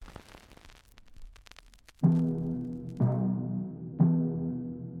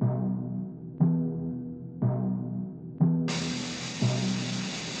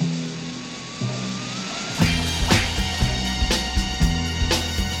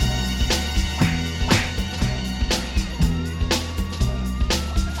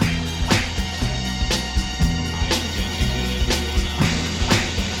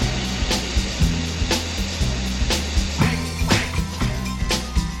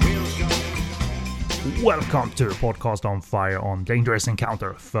Welcome to Podcast on Fire on Dangerous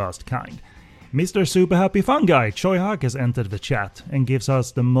Encounter First Kind. Mr. Super Happy Fun Guy Choi Hak has entered the chat and gives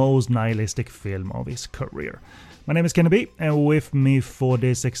us the most nihilistic film of his career. My name is Kenny B, and with me for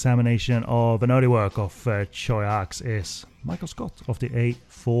this examination of an early work of Choi Hak's is Michael Scott of the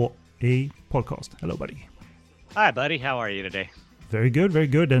A4E podcast. Hello, buddy. Hi, buddy. How are you today? Very good, very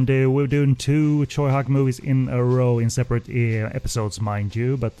good. And we're doing two Choi Hak movies in a row in separate episodes, mind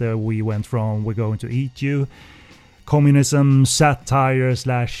you. But we went from We're Going to Eat You, communism, satire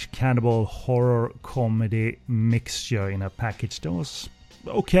 / cannibal horror comedy mixture in a package that was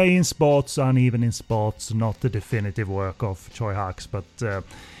okay in spots, uneven in spots, not the definitive work of Choi Hak's, but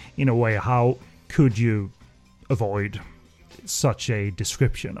in a way, how could you avoid such a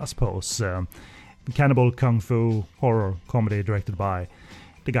description, I suppose? Cannibal Kung Fu horror comedy directed by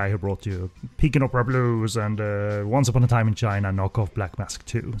the guy who brought you Peking Opera Blues and Once Upon a Time in China, knockoff Black Mask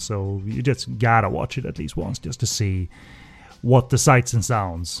 2. So you just gotta watch it at least once just to see what the sights and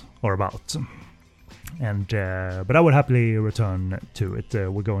sounds are about. And but I would happily return to it.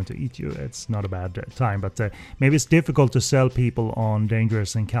 We're Going to Eat You. It's not a bad time, but maybe it's difficult to sell people on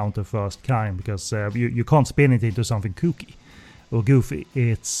Dangerous Encounter First Kind because you can't spin it into something kooky or goofy.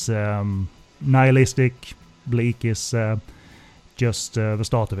 It's nihilistic, bleak is just the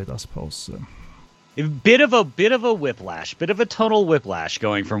start of it, I suppose. A bit of a whiplash, bit of a tonal whiplash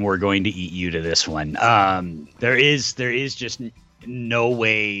going from We're Going to Eat You to this one. There is just no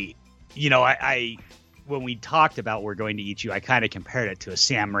way. You know, I when we talked about We're Going to Eat You, I kind of compared it to a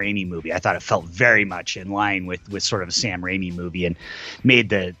Sam Raimi movie. I thought it felt very much in line with sort of a Sam Raimi movie and made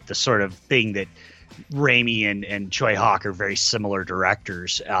the sort of thing that Raimi and Choi Hak are very similar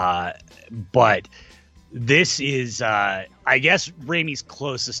directors. But this is, I guess Raimi's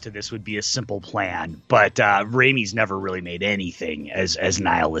closest to this would be A Simple Plan, but Raimi's never really made anything as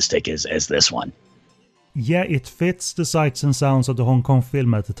nihilistic as this one. Yeah, it fits the sights and sounds of the Hong Kong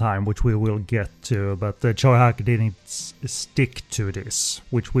film at the time, which we will get to, but Choi Hak didn't stick to this,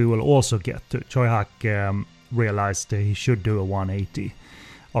 which we will also get to. Choi Hak realized he should do a 180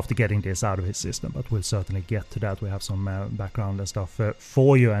 after getting this out of his system, but we'll certainly get to that. We have some background and stuff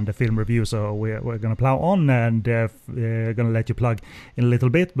for you and the film review, so we're going to plow on and going to let you plug in a little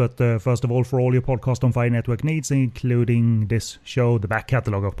bit. But first of all, for all your Podcast on Fire network needs, including this show, the back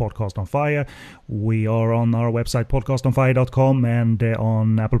catalogue of Podcast on Fire, we are on our website podcastonfire.com and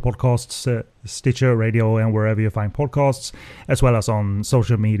on Apple Podcasts, Stitcher, Radio, and wherever you find podcasts, as well as on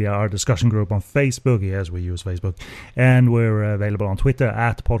social media, our discussion group on Facebook. Yes, we use Facebook. And we're available on Twitter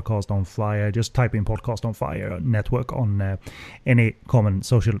at Podcast on Fire. Just type in Podcast on Fire network on any common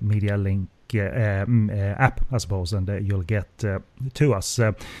social media link app, I suppose, and you'll get to us.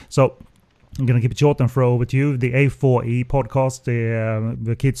 So I'm going to keep it short and throw over to you. The A4E podcast,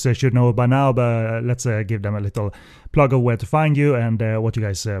 the kids should know by now, but let's give them a little plug of where to find you and what you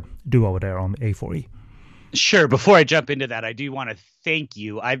guys do over there on A4E. Sure. Before I jump into that, I do want to thank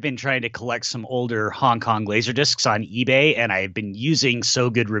you. I've been trying to collect some older Hong Kong Laserdiscs on eBay, and I've been using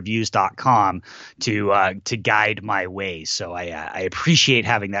SoGoodReviews.com to guide my way. So I appreciate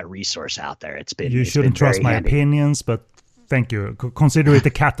having that resource out there. You shouldn't trust my opinions, but thank you. Consider it a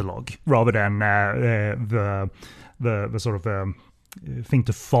catalog rather than the sort of thing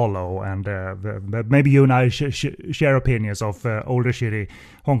to follow. And maybe you and I share opinions of older shitty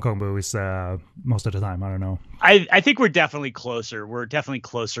Hong Kong movies most of the time. I don't know. I think we're definitely closer. We're definitely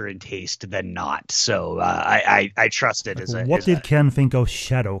closer in taste than not. So I trust it as a. What did Ken think of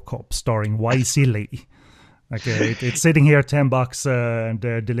Shadow Cop starring Y.C. Lee? Like it's sitting here $10 and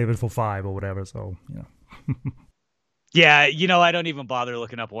delivered for $5 or whatever. So yeah. Yeah, you know, I don't even bother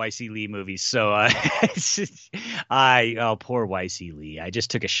looking up Y.C. Lee movies, so poor Y.C. Lee. I just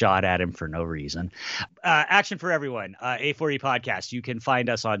took a shot at him for no reason. Action for everyone, A4E Podcast. You can find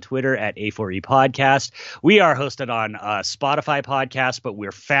us on Twitter at A4E Podcast. We are hosted on Spotify Podcast, but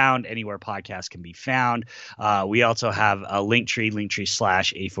we're found anywhere podcasts can be found. We also have a Linktree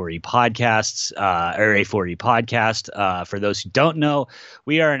 /A4E Podcasts, or A4E Podcast. For those who don't know,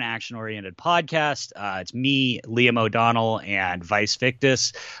 we are an action-oriented podcast. It's me, Liam O'Donnell, and Vice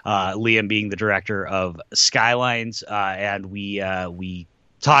Victus, Liam being the director of Skylines, and we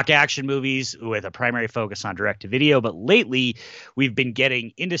talk action movies with a primary focus on direct-to-video, but lately we've been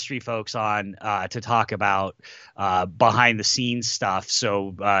getting industry folks on to talk about behind-the-scenes stuff.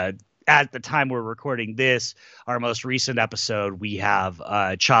 So at the time we're recording this, our most recent episode, we have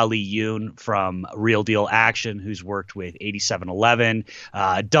Charlie Yoon from Real Deal Action, who's worked with 8711,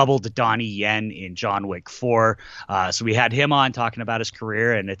 doubled Donnie Yen in John Wick 4. So we had him on talking about his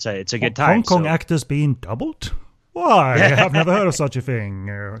career, and it's a good time. Hong Kong actors being doubled? Why? I've never heard of such a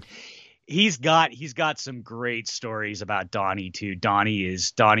thing. he's got some great stories about Donnie too. Donnie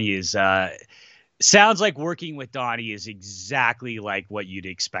is sounds like working with Donnie is exactly like what you'd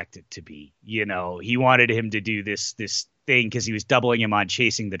expect it to be. You know, he wanted him to do this thing because he was doubling him on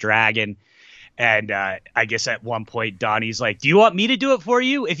Chasing the Dragon. And I guess at one point Donnie's like, "Do you want me to do it for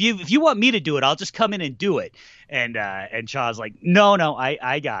you? If you want me to do it, I'll just come in and do it." And Chaw's like, "No,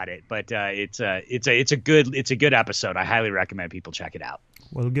 I got it." But it's a good episode. I highly recommend people check it out.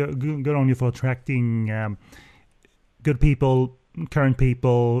 Well, good on you for attracting good people, current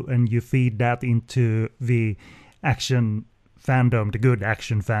people, and you feed that into the action fandom, the good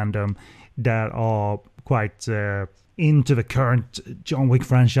action fandom that are quite into the current John Wick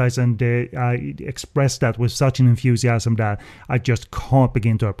franchise, and I express that with such an enthusiasm that I just can't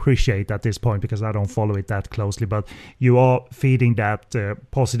begin to appreciate at this point because I don't follow it that closely. But you are feeding that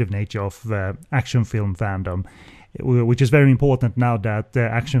positive nature of action film fandom, which is very important now that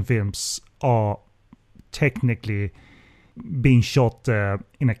action films are technically being shot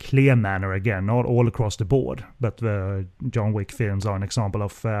in a clear manner again, not all across the board. But the John Wick films are an example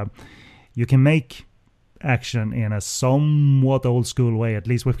of you can make action in a somewhat old school way, at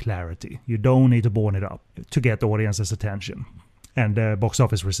least with clarity. You don't need to born it up to get the audience's attention. And box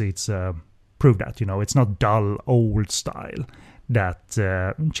office receipts prove that. You know, it's not dull old style that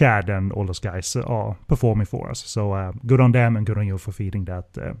Chad and all those guys are performing for us. So good on them and good on you for feeding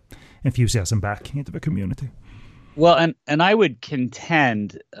that enthusiasm back into the community. Well, and I would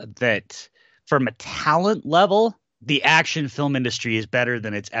contend that from a talent level, the action film industry is better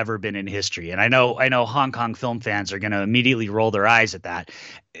than it's ever been in history. And I know Hong Kong film fans are going to immediately roll their eyes at that.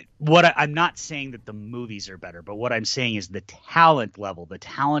 I'm not saying that the movies are better, but what I'm saying is the talent level, the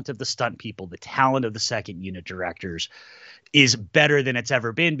talent of the stunt people, the talent of the second unit directors is better than it's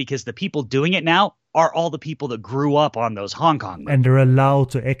ever been, because the people doing it now are all the people that grew up on those Hong Kong movies. And they're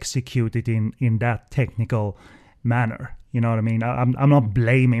allowed to execute it in that technical manner. You know what I mean? I'm not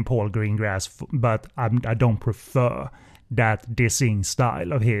blaming Paul Greengrass, but I don't prefer that dissing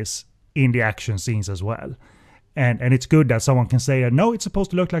style of his in the action scenes as well. And it's good that someone can say, no, it's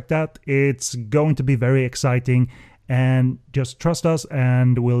supposed to look like that. It's going to be very exciting, and just trust us,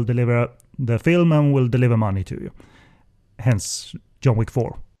 and we'll deliver the film and we'll deliver money to you. Hence, John Wick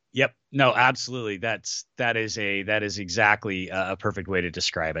 4. Yep. No, absolutely. That is exactly a perfect way to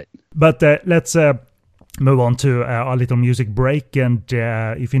describe it. But let's move on to our little music break, and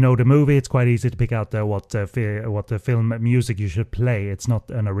if you know the movie, it's quite easy to pick out what the film music you should play. It's not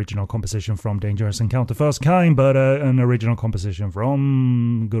an original composition from Dangerous Encounter First Kind, but an original composition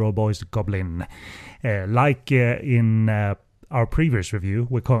from good old boys Goblin. Like in our previous review,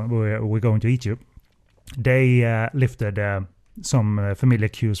 we're going to eat you. They lifted some familiar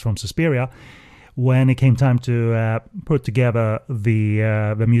cues from Suspiria when it came time to put together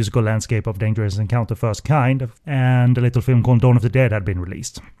the musical landscape of Dangerous Encounter First Kind, and a little film called Dawn of the Dead had been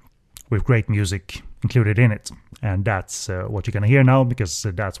released, with great music included in it. And that's what you're going to hear now, because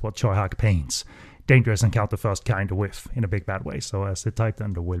that's what Choi Hak paints Dangerous Encounter First Kind with, in a big bad way. So sit tight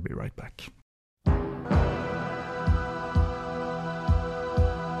and we'll be right back.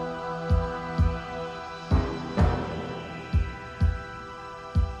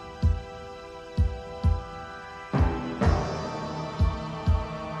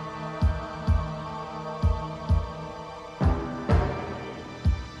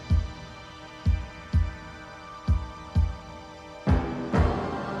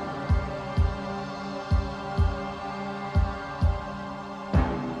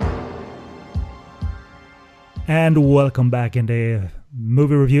 And welcome back in the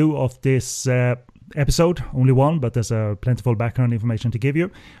movie review of this episode. Only one, but there's a plentiful background information to give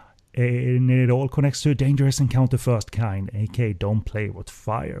you. And it all connects to Dangerous Encounter First Kind, aka Don't Play With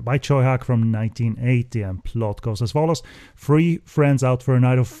Fire, by Choi Hak from 1980, and plot goes as follows. 3 friends out for a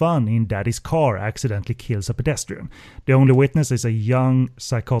night of fun in Daddy's car accidentally kills a pedestrian. The only witness is a young,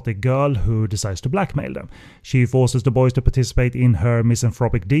 psychotic girl who decides to blackmail them. She forces the boys to participate in her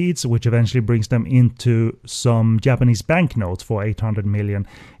misanthropic deeds, which eventually brings them into some Japanese banknotes for 800 million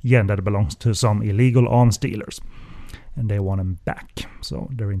yen that belongs to some illegal arms dealers. And they want him back, so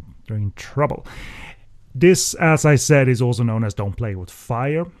they're in trouble. This, as I said, is also known as Don't Play With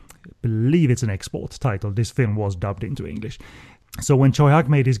Fire. I believe it's an export title. This film was dubbed into English. So when Choi Hak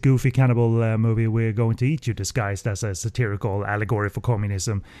made his goofy cannibal movie, We're Going to Eat You, disguised as a satirical allegory for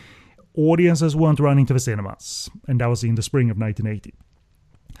communism, audiences weren't running to the cinemas, and that was in the spring of 1980.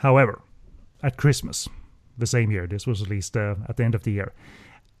 However, at Christmas, the same year, this was released at the end of the year,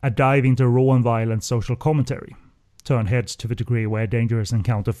 a dive into raw and violent social commentary turned heads to the degree where Dangerous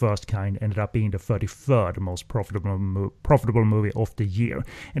Encounter First Kind ended up being the 33rd most profitable movie of the year.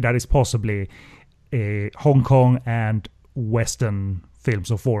 And that is possibly Hong Kong and Western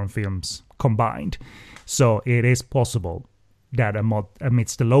films or foreign films combined. So it is possible that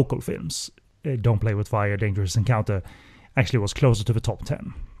amidst the local films, Don't Play With Fire, Dangerous Encounter actually was closer to the top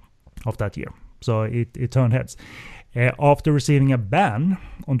 10 of that year. So it turned heads. After receiving a ban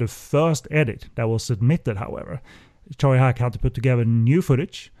on the first edit that was submitted, however, Choi Hak had to put together new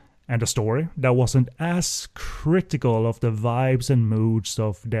footage and a story that wasn't as critical of the vibes and moods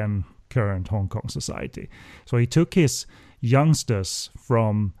of then current Hong Kong society. So he took his youngsters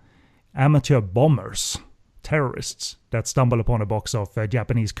from amateur bombers, terrorists that stumble upon a box of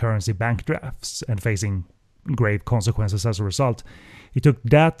Japanese currency bank drafts and facing grave consequences as a result. He took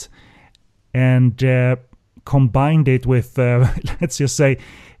that and combined it with, let's just say,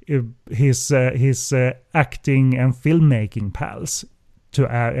 his acting and filmmaking pals,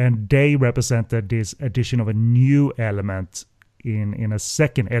 and they represented this addition of a new element in a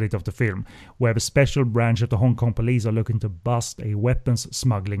second edit of the film, where the special branch of the Hong Kong police are looking to bust a weapons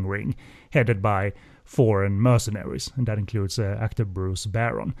smuggling ring headed by foreign mercenaries, and that includes actor Bruce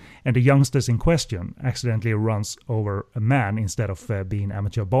Barron. And the youngsters in question accidentally runs over a man instead of being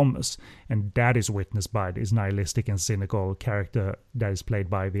amateur bombers, and that is witnessed by this nihilistic and cynical character that is played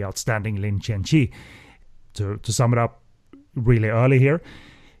by the outstanding Lin Chen-chi. To sum it up really early here,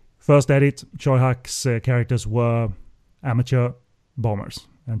 first edit, Choi Hak's characters were amateur bombers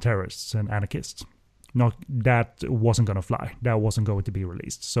and terrorists and anarchists. That wasn't going to fly. That wasn't going to be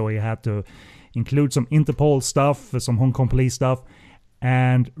released. So he had to include some Interpol stuff, some Hong Kong police stuff,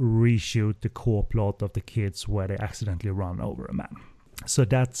 and reshoot the core plot of the kids where they accidentally run over a man. So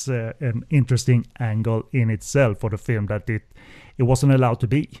that's an interesting angle in itself for the film, that it wasn't allowed to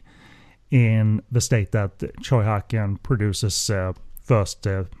be in the state that Choi Hak and producers first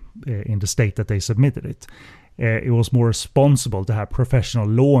in the state that they submitted it. It was more responsible to have professional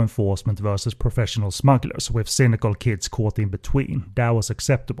law enforcement versus professional smugglers, with cynical kids caught in between. That was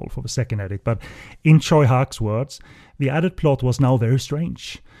acceptable for the second edit. But in Choi Hak's words, the added plot was now very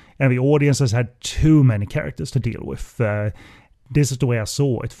strange, and the audiences had too many characters to deal with. This is the way I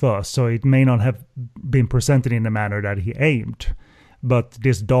saw it first, so it may not have been presented in the manner that he aimed, but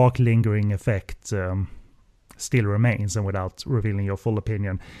this dark lingering effect still remains. And without revealing your full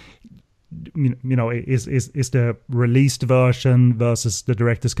opinion, is the released version versus the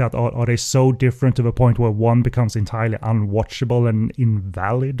director's cut, are they so different to the point where one becomes entirely unwatchable and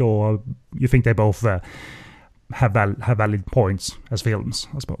invalid, or you think they both have valid points as films,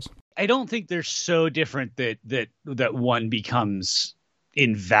 I suppose? I don't think they're so different that one becomes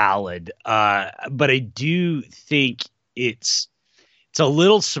invalid, but I do think it's a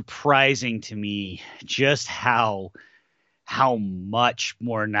little surprising to me just how much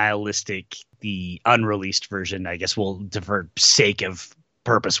more nihilistic the unreleased version, I guess we'll, for sake of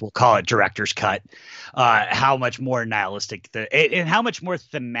purpose, we'll call it director's cut, how much more nihilistic and how much more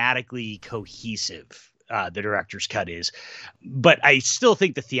thematically cohesive the director's cut is. But I still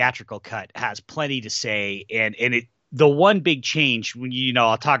think the theatrical cut has plenty to say, and the one big change,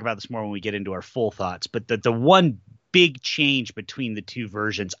 I'll talk about this more when we get into our full thoughts, but the one big change between the two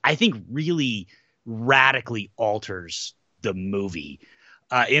versions, I think, really radically alters the movie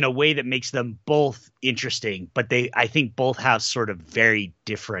in a way that makes them both interesting, but I think both have sort of very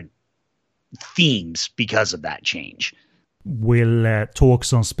different themes because of that change. We'll talk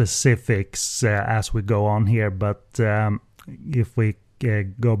some specifics as we go on here, but if we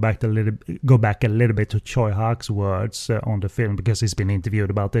go back a little bit to Choi Hak's words on the film, because he's been interviewed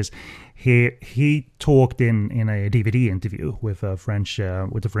about this. He talked in a DVD interview with the French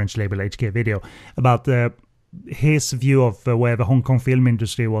label HK Video about his view of where the Hong Kong film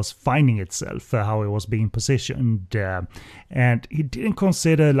industry was finding itself, how it was being positioned, and he didn't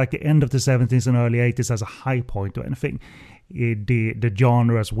consider like the end of the 70s and early 80s as a high point or anything. The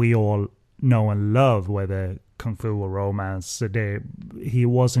genres we all know and love, whether kung fu or romance, he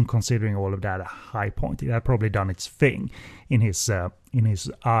wasn't considering all of that a high point. It had probably done its thing in his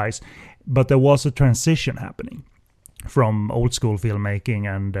eyes, but there was a transition happening from old school filmmaking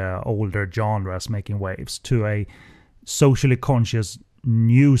and older genres making waves to a socially conscious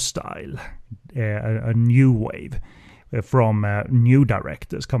new style, a new wave from new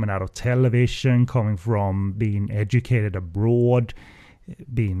directors coming out of television, coming from being educated abroad,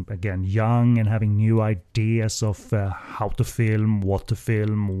 being again young and having new ideas of how to film, what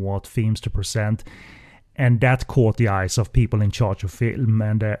themes to present, and that caught the eyes of people in charge of film.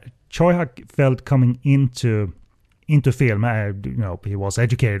 And Choi Hak felt coming into film, he was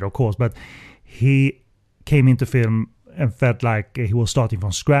educated, of course, but he came into film and felt like he was starting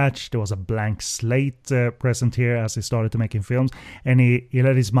from scratch. There was a blank slate present here as he started to making films, and he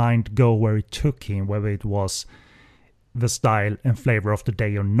let his mind go where it took him, whether it was the style and flavor of the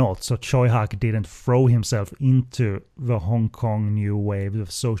day or not. So Choi Hak didn't throw himself into the Hong Kong New Wave, the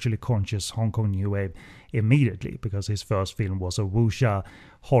socially conscious Hong Kong New Wave, immediately, because his first film was a wuxia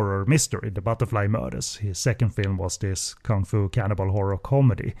horror mystery, The Butterfly Murders. His second film was this kung fu cannibal horror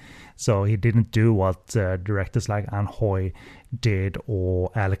comedy. So he didn't do what directors like An Hui did,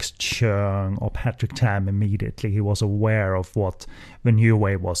 or Alex Cheung or Patrick Tam immediately. He was aware of what the New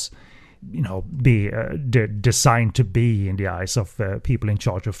Wave was, designed to be in the eyes of people in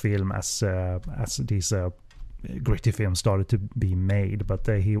charge of film as these gritty films started to be made. But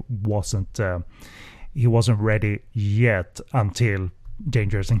he wasn't ready yet until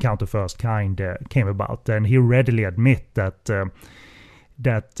Dangerous Encounter First Kind came about, and he readily admit that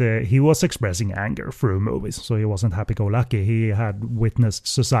he was expressing anger through movies. So he wasn't happy-go-lucky. He had witnessed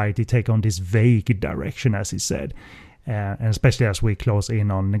society take on this vague direction, as he said. And especially as we close in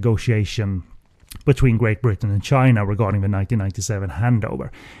on negotiation between Great Britain and China regarding the 1997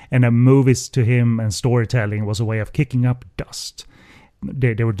 handover. And movies to him and storytelling was a way of kicking up dust.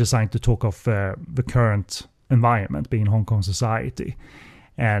 They were designed to talk of the current environment, being Hong Kong society,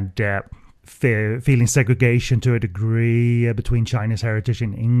 and feeling segregation to a degree between Chinese heritage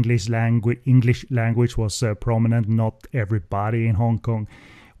and English language was prominent. Not everybody in Hong Kong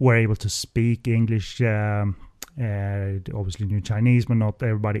were able to speak English. Obviously knew Chinese, but not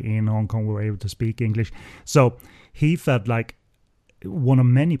everybody in Hong Kong were able to speak English. So he felt like one of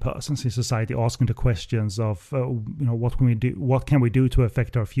many persons in society asking the questions of, what can we do? What can we do to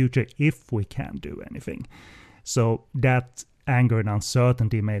affect our future if we can do anything? So that anger and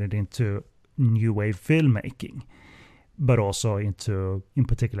uncertainty made it into new wave filmmaking, but also into, in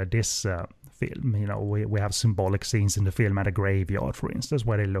particular, this film. We have symbolic scenes in the film at a graveyard, for instance,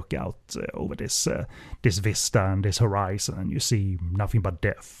 where they look out over this vista and this horizon, and you see nothing but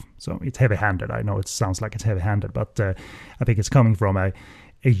death. So it's heavy-handed. I know it sounds like it's heavy-handed, but I think it's coming from a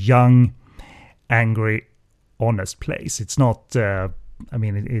young, angry, honest place. It's not.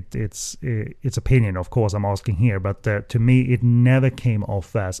 It's opinion, of course, I'm asking here, but to me, it never came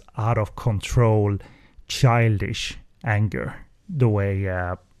off as out of control, childish anger, the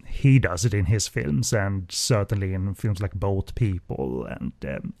way he does it in his films, and certainly in films like Boat People, and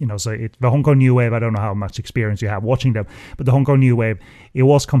the Hong Kong New Wave. I don't know how much experience you have watching them, but the Hong Kong New Wave, it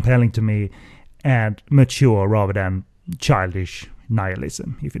was compelling to me and mature rather than childish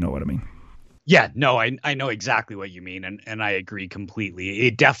nihilism, if you know what I mean. Yeah, no, I know exactly what you mean, and I agree completely.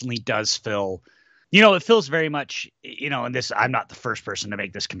 It definitely does feel, it feels very much, and this, I'm not the first person to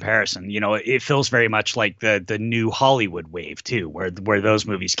make this comparison. It feels very much like the new Hollywood wave too, where those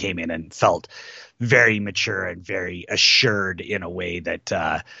movies came in and felt very mature and very assured in a way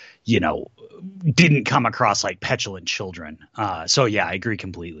that didn't come across like petulant children. So yeah, I agree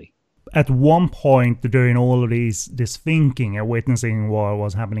completely. At one point during all of this thinking and witnessing what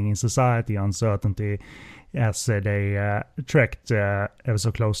was happening in society, uncertainty, as they trekked ever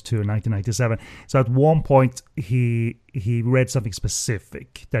so close to 1997. So at one point he read something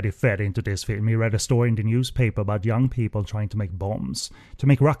specific that he fed into this film. He read a story in the newspaper about young people trying to make bombs, to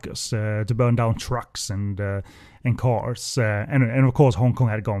make ruckus, to burn down trucks and cars. And of course Hong Kong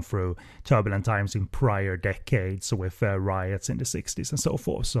had gone through turbulent times in prior decades with riots in the 60s and so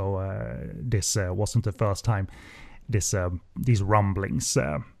forth. So this wasn't the first time these rumblings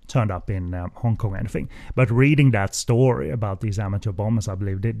turned up in Hong Kong or anything. But reading that story about these amateur bombers, I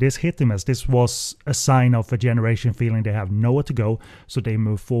believe this hit him as this was a sign of a generation feeling they have nowhere to go, so they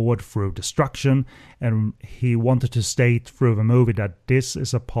move forward through destruction. And he wanted to state through the movie that this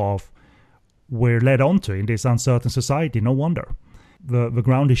is a path we're led onto in this uncertain society. No wonder. The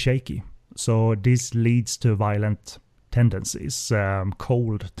ground is shaky. So this leads to violent tendencies,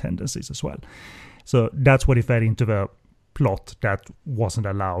 cold tendencies as well. So that's what he fed into the plot that wasn't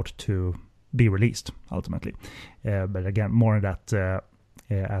allowed to be released ultimately. But again, more on that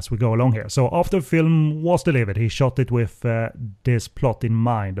as we go along here. So after the film was delivered, he shot it with this plot in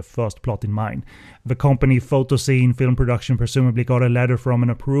mind, the first plot in mind. The company Photoscene Film Production presumably got a letter from an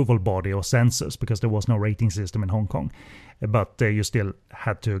approval body or censors, because there was no rating system in Hong Kong. But you still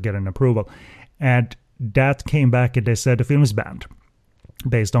had to get an approval. And that came back and they said the film is banned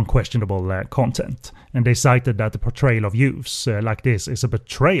based on questionable content. And they cited that the portrayal of youths like this is a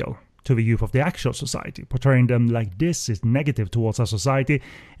betrayal to the youth of the actual society. Portraying them like this is negative towards our society,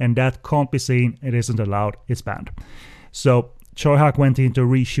 and that can't be seen, it isn't allowed, it's banned. So Choi Hak went into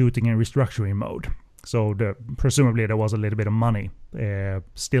reshooting and restructuring mode. So presumably there was a little bit of money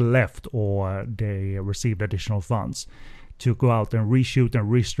still left, or they received additional funds to go out and reshoot and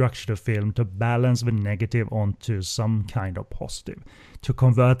restructure the film to balance the negative onto some kind of positive, to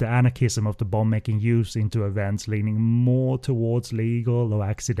convert the anarchism of the bomb-making use into events leaning more towards legal or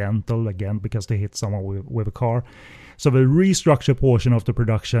accidental, again, because they hit someone with a car. So the restructure portion of the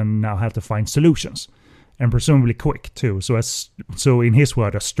production now had to find solutions, and presumably quick too. So in his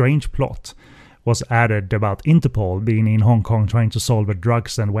word, a strange plot was added about Interpol being in Hong Kong trying to solve a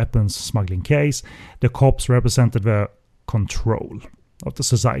drugs and weapons smuggling case. The cops represented the control of the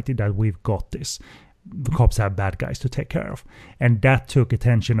society, that we've got this. The cops have bad guys to take care of. And that took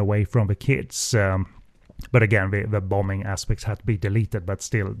attention away from the kids. But again, the bombing aspects had to be deleted, but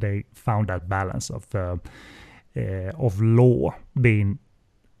still they found that balance of law being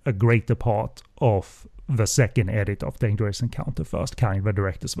a greater part of the second edit of Dangerous Encounter, First Kind, the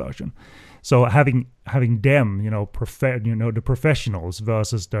director's version. So having them, the professionals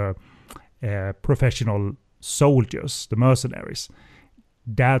versus the professional soldiers, the mercenaries,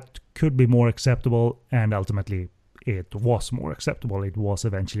 that could be more acceptable, and ultimately it was more acceptable. It was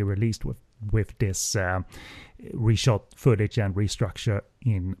eventually released with this reshot footage and restructure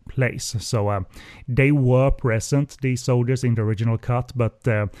in place. So they were present, these soldiers, in the original cut, but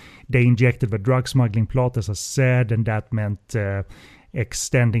they injected the drug smuggling plot, as I said, and that meant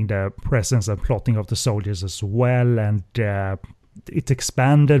extending the presence and plotting of the soldiers as well, and it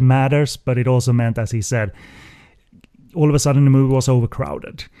expanded matters, but it also meant, as he said, all of a sudden the movie was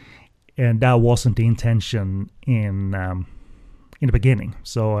overcrowded, and that wasn't the intention in the beginning.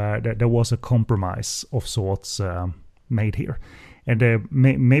 So there was a compromise of sorts made here, and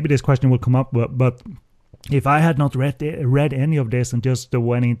maybe this question will come up, but if I had not read any of this and just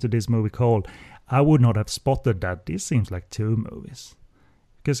went into this movie cold, I would not have spotted that this seems like two movies.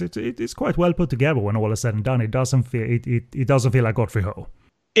 Because it's quite well put together when all is said and done. It doesn't feel like Godfrey Ho.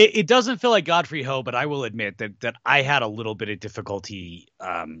 It doesn't feel like Godfrey Ho, but I will admit that I had a little bit of difficulty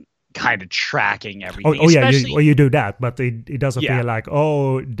kind of tracking everything. You do that, but it doesn't feel like,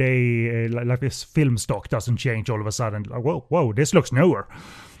 they like this film stock doesn't change all of a sudden. Like, whoa, this looks newer.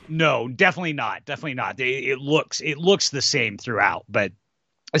 No, definitely not. It looks the same throughout, but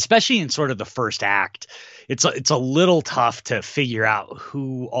especially in sort of the first act, it's a little tough to figure out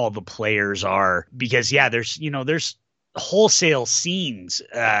who all the players are, because there's wholesale scenes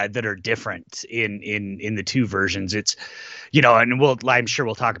that are different in the two versions. It's and I'm sure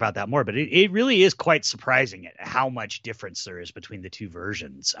we'll talk about that more, but it really is quite surprising at how much difference there is between the two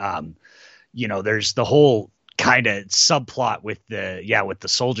versions. There's the whole kind of subplot with the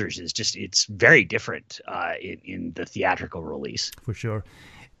soldiers is just, it's very different in the theatrical release. For sure.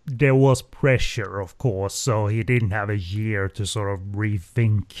 There was pressure, of course, so he didn't have a year to sort of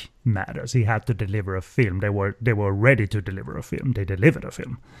rethink matters. He had to deliver a film. They were ready to deliver a film. They delivered a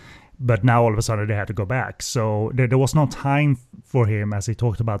film. But now all of a sudden they had to go back. So there was no time for him, as he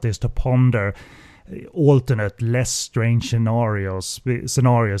talked about this, to ponder alternate, less strange scenarios,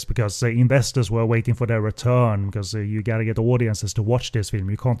 because investors were waiting for their return, because you got to get audiences to watch this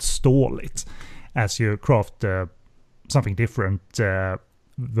film. You can't stall it as you craft something different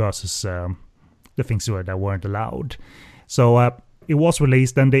versus the things that weren't allowed. So it was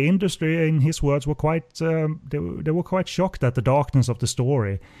released, and the industry, in his words, were quite they were quite shocked at the darkness of the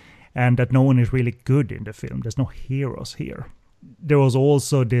story, and that no one is really good in the film. There's no heroes here. There was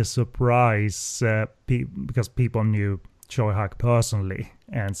also this surprise because people knew Tsui Hark personally,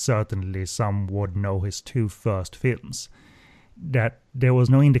 and certainly some would know his two first films, that there was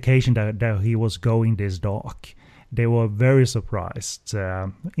no indication that he was going this dark. They were very surprised,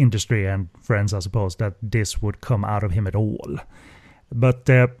 industry and friends, I suppose, that this would come out of him at all. But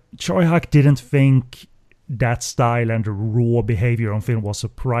Tsui Hark didn't think that style and raw behavior on film was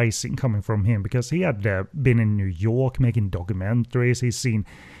surprising coming from him, because he had been in New York making documentaries.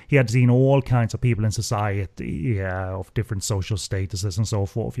 He had seen all kinds of people in society of different social statuses and so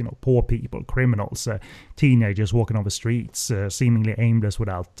forth. Poor people, criminals, teenagers walking on the streets, seemingly aimless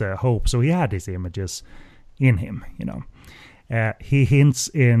without hope. So he had these images in him. He hints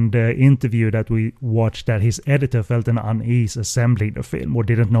in the interview that we watched that his editor felt an unease assembling the film or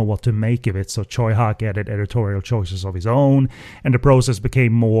didn't know what to make of it, so Tsui Hark added editorial choices of his own, and the process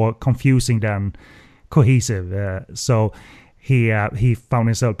became more confusing than cohesive. So he found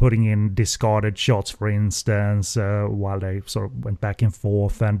himself putting in discarded shots, for instance, while they sort of went back and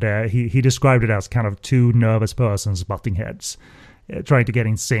forth, and he described it as kind of two nervous persons butting heads, trying to get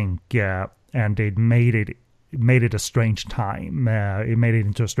in sync, and it made it a strange time. It made it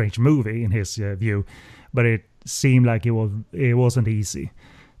into a strange movie in his view, but it seemed like it wasn't easy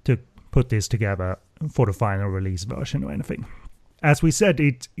to put this together for the final release version or anything. As we said,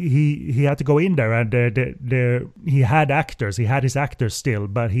 he had to go in there, and he had actors. He had his actors still,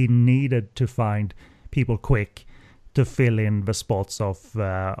 but he needed to find people quick to fill in the spots of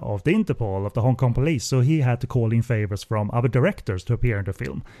the Interpol, of the Hong Kong police. So he had to call in favors from other directors to appear in the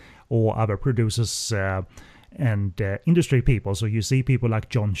film, or other producers and industry people. So you see people like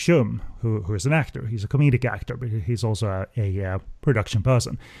John Shum, who is an actor. He's a comedic actor, but he's also a production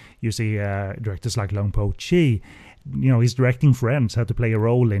person. You see directors like Long Po Chi. He's directing Friends, had to play a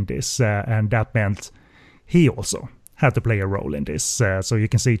role in this, and that meant he also had to play a role in this. So you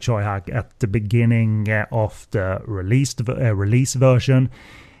can see Choi Hak at the beginning of the release version,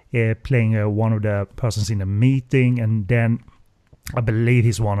 playing one of the persons in the meeting, and then I believe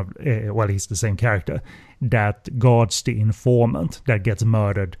he's he's the same character that guards the informant that gets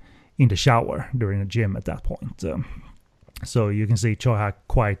murdered in the shower during the gym at that point. So you can see Choi Hak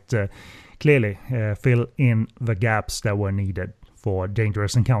quite clearly fill in the gaps that were needed for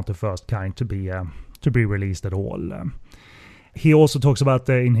Dangerous Encounter First Kind to be released at all. He also talks about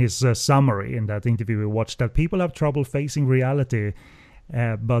in his summary in that interview we watched that people have trouble facing reality,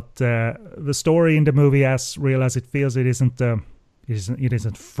 but the story in the movie, as real as it feels, it isn't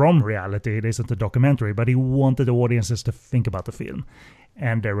from reality. It isn't a documentary, but he wanted the audiences to think about the film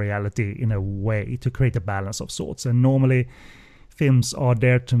and the reality in a way to create a balance of sorts. And normally films are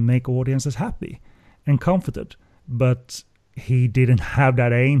there to make audiences happy and comforted, but he didn't have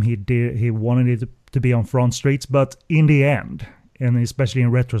that aim. He wanted it to be on front streets, but in the end, and especially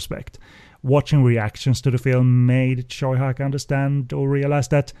in retrospect, watching reactions to the film made Choi Hak understand or realize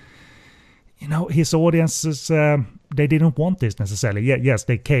that his audiences, they didn't want this necessarily. Yes,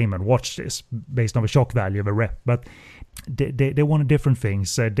 they came and watched this based on the shock value of a rep, but they wanted different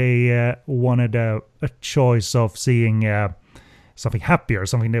things. They wanted a choice of seeing something happier,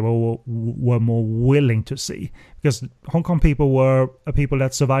 something they were more willing to see. Because Hong Kong people were a people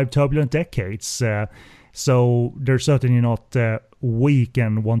that survived turbulent decades, so they're certainly not weak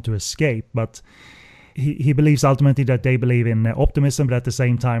and want to escape, but he believes ultimately that they believe in optimism, but at the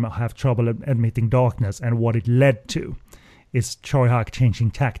same time have trouble admitting darkness. And what it led to is Choi Hak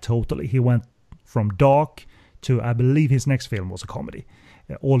changing tack totally. He went from dark to, I believe his next film was a comedy,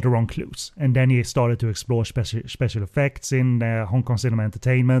 All the Wrong Clues. And then he started to explore special effects in Hong Kong cinema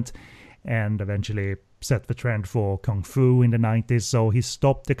entertainment, and eventually set the trend for Kung Fu in the 90s. So he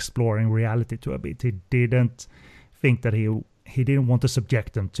stopped exploring reality to a bit. He didn't think that he didn't want to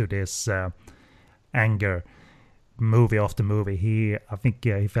subject them to this anger movie after movie. I think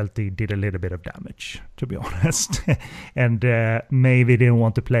he felt he did a little bit of damage, to be honest. And maybe didn't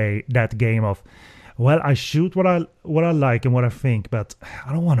want to play that game of, well, I shoot what I like and what I think, but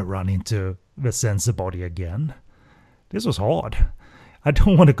I don't want to run into the censor body again. This was hard. I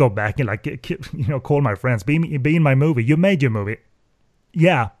don't want to go back and call my friends, be in my movie. You made your movie.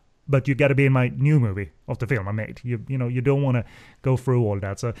 Yeah, but you got to be in my new movie of the film I made. You don't want to go through all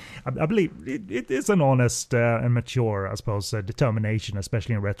that. So I believe it is an honest and mature, I suppose, determination,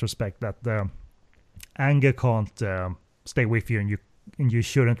 especially in retrospect, that anger can't stay with you, and you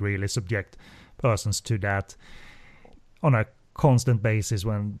shouldn't really subject persons to that on a constant basis,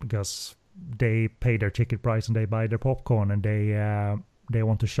 because they pay their ticket price and they buy their popcorn and they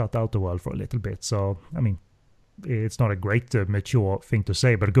want to shut out the world for a little bit. So I mean, it's not a great mature thing to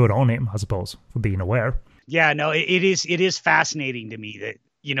say, but good on him, I suppose, for being aware. Yeah, no, it is fascinating to me that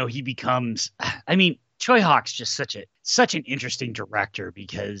he becomes. I mean, Choi Hak's just such an interesting director,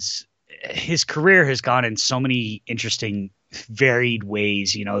 because his career has gone in so many interesting, varied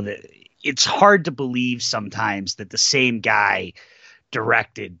ways. That it's hard to believe sometimes that the same guy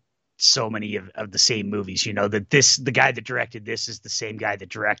directed so many of the same movies. That the guy that directed this is the same guy that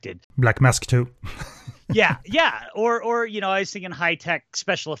directed Black Mask 2. yeah. Or I was thinking high tech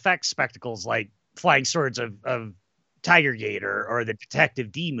special effects spectacles like Flying Swords of Tiger Gate or the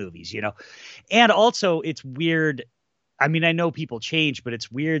Detective D movies. And also it's weird. I mean, I know people change, but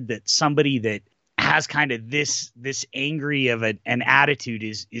it's weird that somebody that has kind of this angry of an attitude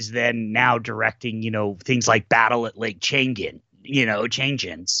is then now directing, things like Battle at Lake Changjin.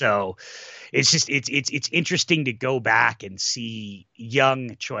 So it's interesting to go back and see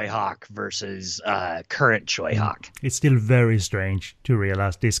young Choi Hak versus current Choi Hak. It's still very strange to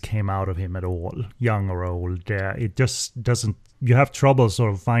realize this came out of him at all, young or old. It just doesn't. You have trouble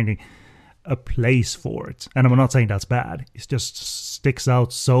sort of finding a place for it, and I'm not saying that's bad. It just sticks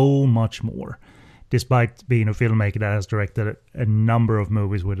out so much more, despite being a filmmaker that has directed a number of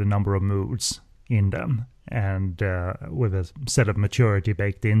movies with a number of moods in them, and with a set of maturity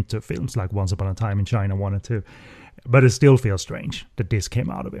baked into films like Once Upon a Time in China 1 and 2. But it still feels strange that this came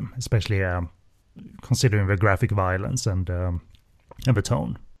out of him, especially considering the graphic violence and the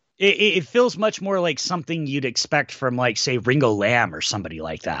tone. It feels much more like something you'd expect from, like, say, Ringo Lam or somebody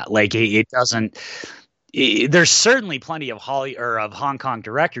like that. Like, it doesn't. There's certainly plenty of Hong Kong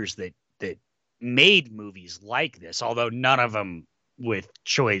directors that made movies like this, although none of them with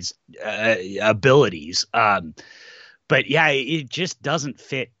Choi's abilities. But yeah, it just doesn't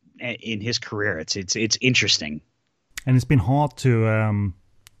fit in his career. It's interesting, and it's been hard to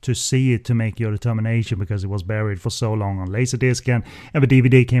see it, to make your determination, because it was buried for so long on Laserdisc, and the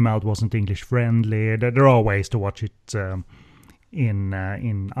DVD came out, wasn't English friendly. There are ways to watch it in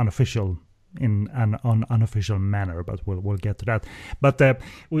an unofficial manner, but we'll get to that. But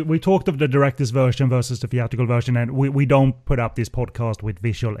we talked of the director's version versus the theatrical version, and we don't put up this podcast with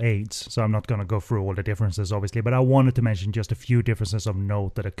visual aids, so I'm not going to go through all the differences, obviously, but I wanted to mention just a few differences of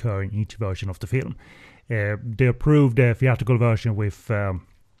note that occur in each version of the film. The approved theatrical version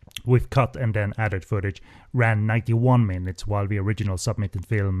with cut and then added footage ran 91 minutes, while the original submitted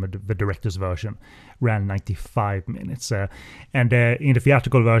film, the director's version, ran 95 minutes. And in the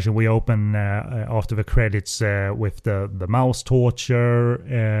theatrical version, we open after the credits with the mouse torture,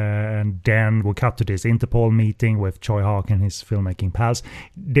 and then we cut to this Interpol meeting with Choi Hak and his filmmaking pals.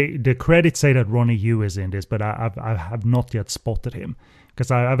 The credits say that Ronnie Yu is in this, but I have not yet spotted him,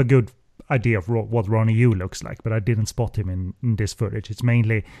 because I have a good idea of what Ronnie Yu looks like, but I didn't spot him in this footage. It's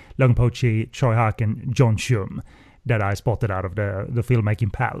mainly Leung Po-chi, Choi Hak, and John Shum that I spotted out of the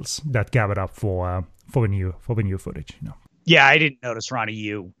filmmaking pals that gathered up for the new footage. Yeah, I didn't notice Ronnie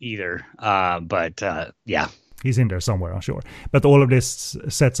Yu either, but yeah. He's in there somewhere, I'm sure. But all of this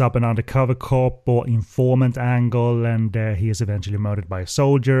sets up an undercover cop or informant angle, and he is eventually murdered by a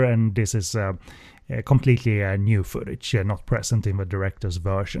soldier, and this is completely new footage, not present in the director's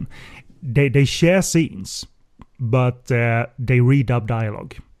version. They share scenes, but they redub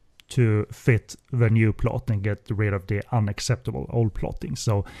dialogue to fit the new plot and get rid of the unacceptable old plotting.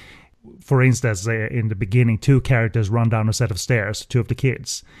 So, for instance, in the beginning, two characters run down a set of stairs, two of the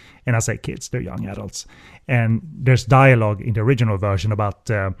kids. And I say kids, they're young adults. And there's dialogue in the original version about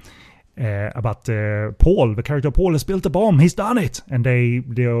Paul, the character Paul has built a bomb. He's done it, and they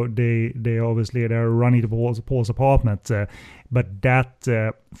obviously they're running to Paul's apartment. But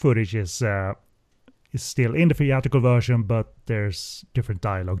that footage is still in the theatrical version, but there's different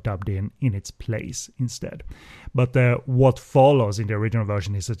dialogue dubbed in its place instead. But what follows in the original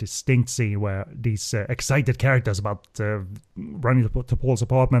version is a distinct scene where these excited characters about running to Paul's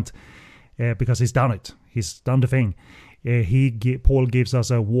apartment because he's done it. He's done the thing. Paul gives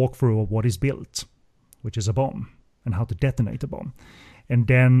us a walkthrough of what is built, which is a bomb, and how to detonate a bomb. And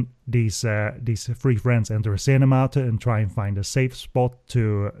then these three friends enter a cinema and try and find a safe spot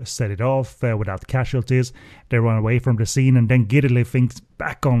to set it off without casualties. They run away from the scene and then giddily think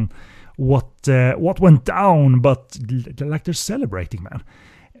back on what went down, but like they're celebrating, man.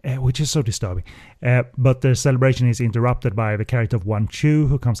 Which is so disturbing. But the celebration is interrupted by the character of Wan Chu,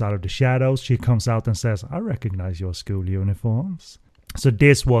 who comes out of the shadows. She comes out and says, "I recognize your school uniforms." So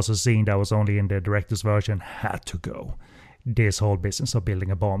this was a scene that was only in the director's version, had to go. This whole business of building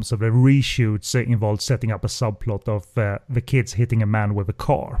a bomb. So the reshoots involved setting up a subplot of the kids hitting a man with a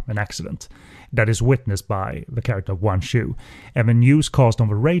car, an accident, that is witnessed by the character of Wan Chu. And the newscast on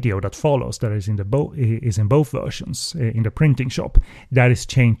the radio that follows, that is in both versions, in the printing shop, that is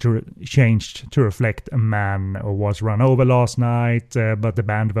changed to reflect a man who was run over last night, but the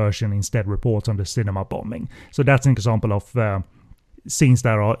banned version instead reports on the cinema bombing. So that's an example of scenes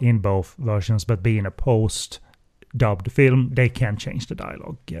that are in both versions, but being a post-dubbed film, they can change the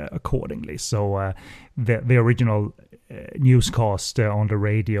dialogue accordingly. So the original newscast on the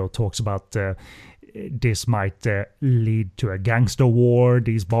radio talks about this might lead to a gangster war,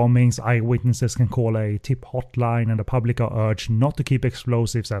 these bombings. Eyewitnesses can call a tip hotline, and the public are urged not to keep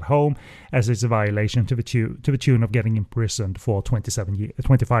explosives at home, as it's a violation to the tune of getting imprisoned for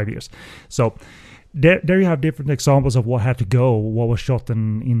 25 years. So there you have different examples of what had to go, what was shot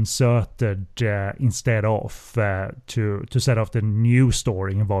and inserted instead of to set off the new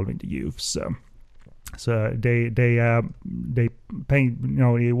story involving the youths. So they paint,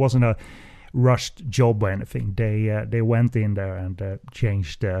 it wasn't a rushed job or anything. They went in there and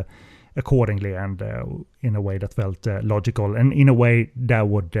changed accordingly, and in a way that felt logical, and in a way that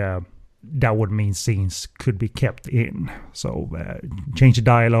would mean scenes could be kept in. So change the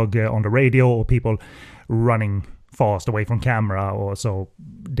dialogue on the radio, or people running fast away from camera, or so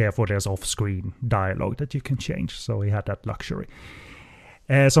therefore there's off-screen dialogue that you can change. So he had that luxury.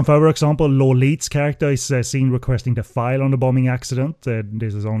 Some further example, Law Leed's character is seen requesting the file on the bombing accident.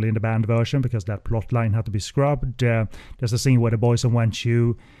 This is only in the banned version because that plot line had to be scrubbed. There's a scene where the boys and Wan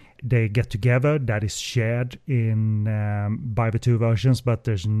Chu they get together that is shared in by the two versions, but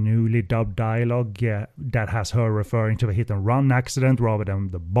there's newly dubbed dialogue that has her referring to the hit and run accident rather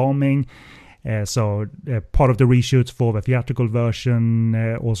than the bombing. So part of the reshoots for the theatrical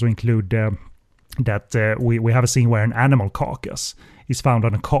version also include that we have a scene where an animal carcass is found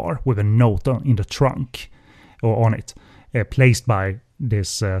on a car with a note in the trunk or on it, placed by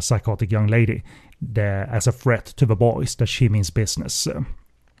this psychotic young lady as a threat to the boys that she means business.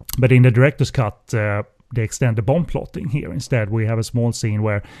 But in the director's cut, they extend the bomb plotting here. Instead, we have a small scene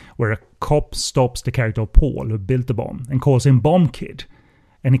where a cop stops the character of Paul, who built the bomb, and calls him Bomb Kid.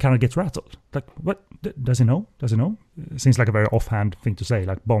 And he kind of gets rattled. Like, what? Does he know? Does he know? It seems like a very offhand thing to say,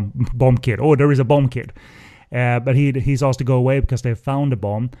 like bomb kid. Oh, there is a bomb kid. But he's asked to go away because they found the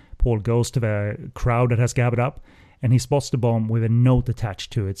bomb. Paul goes to the crowd that has gathered up, and he spots the bomb with a note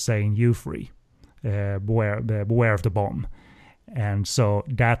attached to it saying, "You free. Beware of the bomb." And so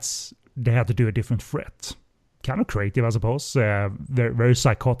they had to do a different threat. Kind of creative, I suppose. Very, very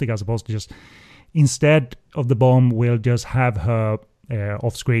psychotic, as opposed to just, instead of the bomb, we'll just have her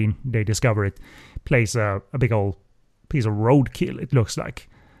off screen. They discover it, place a big old piece of roadkill, it looks like,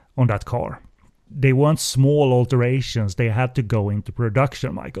 on that car. They weren't small alterations. They had to go into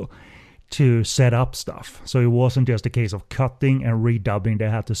production, Michael, to set up stuff. So it wasn't just a case of cutting and redubbing. They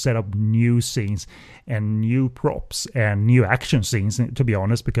had to set up new scenes and new props and new action scenes, to be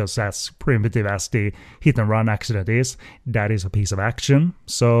honest, because as primitive as the hit and run accident is, that is a piece of action.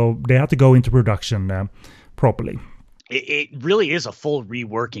 So they had to go into production properly. It really is a full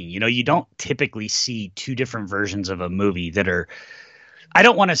reworking. You know, you don't typically see two different versions of a movie that are, I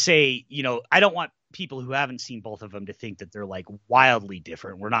don't want to say, you know, I don't want people who haven't seen both of them to think that they're like wildly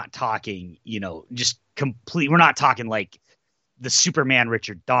different. We're not talking, you know, just complete. We're not talking like the Superman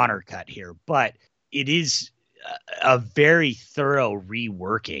Richard Donner cut here, but it is a very thorough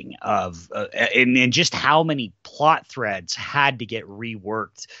reworking of and just how many plot threads had to get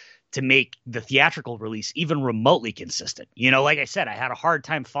reworked to make the theatrical release even remotely consistent. You know, like I said, I had a hard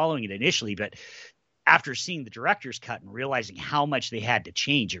time following it initially, but after seeing the director's cut and realizing how much they had to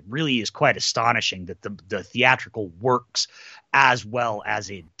change, it really is quite astonishing that the theatrical works as well as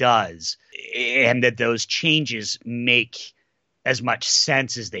it does, and that those changes make as much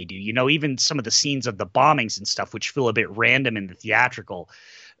sense as they do. You know, even some of the scenes of the bombings and stuff, which feel a bit random in the theatrical,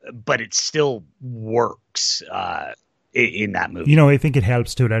 but it still works in that movie. You know, I think it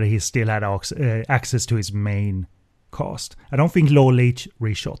helps too that he still had access to his main cast. I don't think Law Leach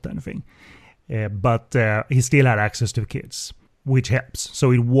reshot anything. But he still had access to kids, which helps.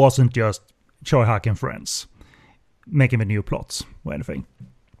 So it wasn't just Choi Hak and friends making the new plots or anything.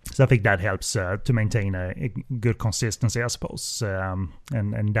 So I think that helps to maintain a good consistency, I suppose.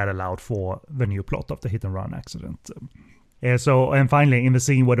 And that allowed for the new plot of the hit and run accident. And finally, in the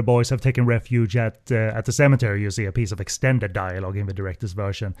scene where the boys have taken refuge at the cemetery, you see a piece of extended dialogue in the director's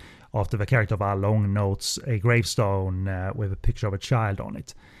version after the character of Ah Long notes a gravestone with a picture of a child on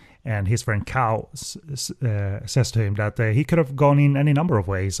it. And his friend Kao says to him that he could have gone in any number of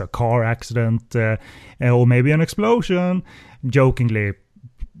ways, a car accident or maybe an explosion. Jokingly,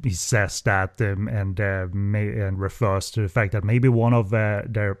 he says that and refers to the fact that maybe one of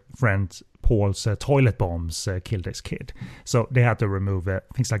their friend Paul's toilet bombs killed his kid. So they had to remove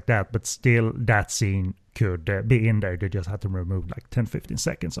things like that, but still that scene could be in there. They just had to remove like 10-15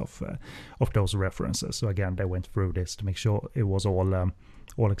 seconds of those references. So again, they went through this to make sure it was all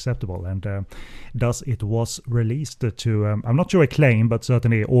acceptable, and thus it was released to I'm not sure acclaim, but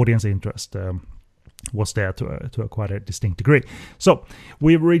certainly audience interest was there to a quite a distinct degree. So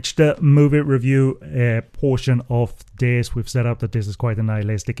we've reached the movie review portion of this. We've set up that this is quite a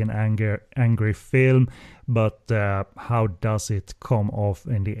nihilistic and angry film, but how does it come off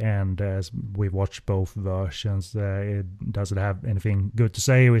in the end as we watch both versions? Does it have anything good to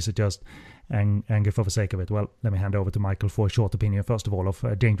say, or is it just anger for the sake of it? Well, let me hand over to Michael for a short opinion, first of all,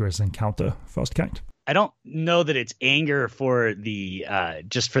 of Dangerous Encounter, first kind. I don't know that it's anger for the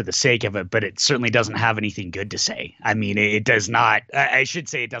just for the sake of it, but it certainly doesn't have anything good to say. I mean, it does not. I should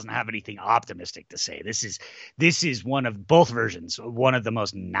say it doesn't have anything optimistic to say. This is one of both versions, one of the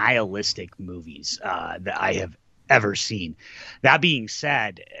most nihilistic movies that I have ever seen. That being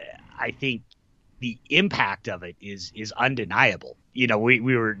said, I think the impact of it is undeniable. You know, we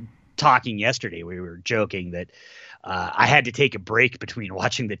were talking yesterday, we were joking that I had to take a break between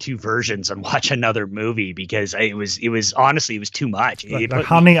watching the two versions and watch another movie because it was honestly, it was too much. Like,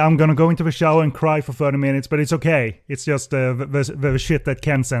 honey, I'm going to go into the shower and cry for 30 minutes, but it's okay. It's just the shit that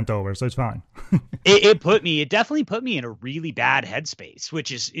Ken sent over, so it's fine. It definitely put me in a really bad headspace,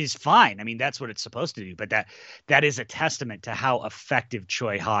 which is fine. I mean, that's what it's supposed to do, but that is a testament to how effective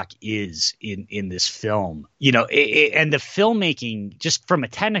Choi Hak is in this film. You know, and the filmmaking, just from a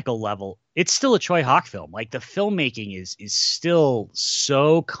technical level, it's still a Choi Hak film. Like, the filmmaking is still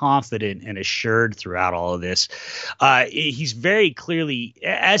so confident and assured throughout all of this. He's very clearly,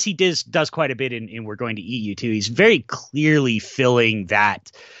 as he does quite a bit in We're Going to Eat You Too, he's very clearly filling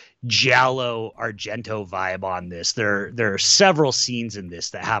that Giallo Argento vibe on this. There are several scenes in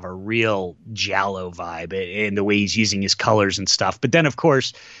this that have a real Giallo vibe in the way he's using his colors and stuff. But then, of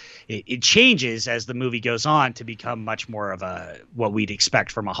course, it changes as the movie goes on to become much more of what we'd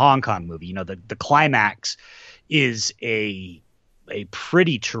expect from a Hong Kong movie. You know, the climax is a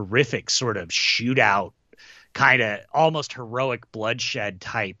pretty terrific sort of shootout, kind of almost heroic bloodshed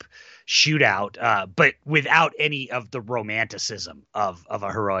type shootout, but without any of the romanticism of a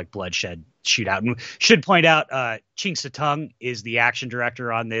heroic bloodshed shootout. And should point out, Ching Situng is the action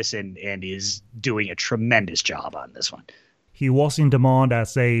director on this and is doing a tremendous job on this one. He was in demand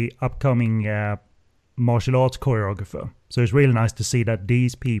as a upcoming martial arts choreographer. So it's really nice to see that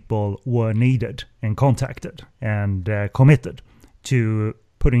these people were needed and contacted and committed to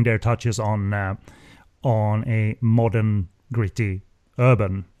putting their touches on a modern, gritty,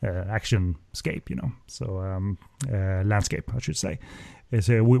 urban actionscape, you know. So landscape, I should say.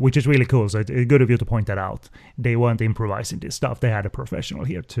 Which is really cool. So it's good of you to point that out. They weren't improvising this stuff. They had a professional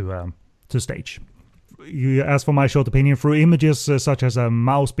here to stage. You asked for my short opinion. Through images such as a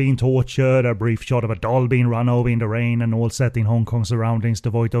mouse being tortured, a brief shot of a doll being run over in the rain, and all set in Hong Kong surroundings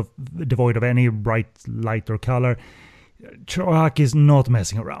devoid of any bright light or color, Choi Hak is not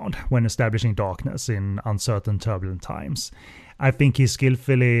messing around when establishing darkness in uncertain, turbulent times. I think he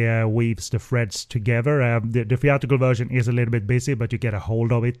skillfully weaves the threads together. The theatrical version is a little bit busy, but you get a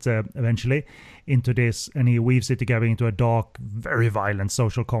hold of it eventually into this, and he weaves it together into a dark, very violent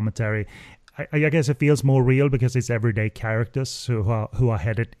social commentary. I guess it feels more real because it's everyday characters who are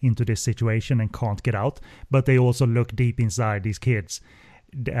headed into this situation and can't get out, but they also look deep inside these kids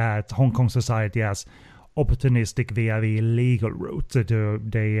at Hong Kong society as opportunistic via the illegal route.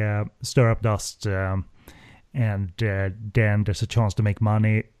 They stir up dust, and then there's a chance to make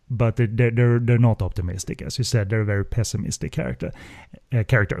money, but they're not optimistic. As you said, they're very pessimistic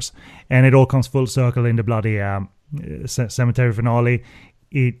characters. And it all comes full circle in the bloody cemetery finale.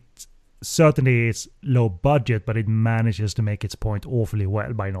 It certainly is low budget, but it manages to make its point awfully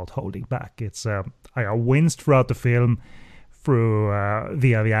well by not holding back. It's I winced throughout the film through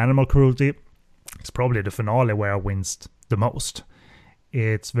via the animal cruelty. It's probably the finale where I winced the most.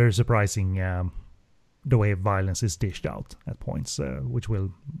 It's very surprising the way violence is dished out at points, which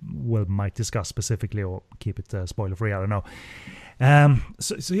we'll might discuss specifically or keep it spoiler free. I don't know.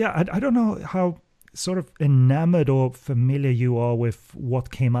 So yeah, I don't know how sort of enamored or familiar you are with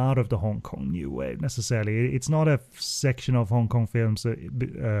what came out of the Hong Kong New Wave necessarily. It's not a section of Hong Kong films,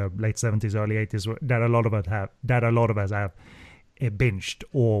 late 70s, early 80s, that a lot of us have binged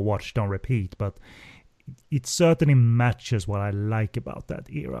or watched on repeat, but it certainly matches what I like about that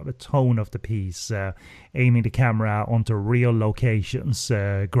era. The tone of the piece, aiming the camera onto real locations,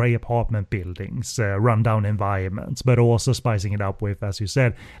 grey apartment buildings, rundown environments, but also spicing it up with, as you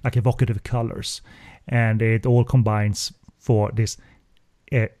said, like evocative colors. And it all combines for this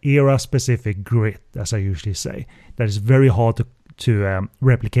era-specific grit, as I usually say, that is very hard to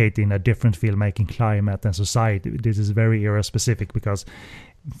replicate in a different filmmaking climate and society. This is very era-specific because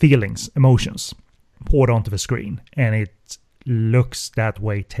feelings, emotions, poured onto the screen, and it looks that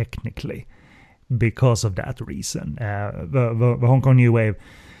way technically because of that reason. The Hong Kong New Wave,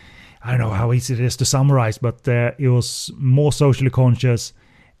 I don't know how easy it is to summarize, but it was more socially conscious,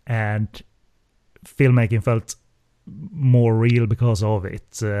 and filmmaking felt more real because of it.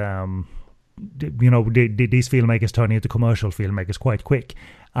 These filmmakers turning into commercial filmmakers quite quick.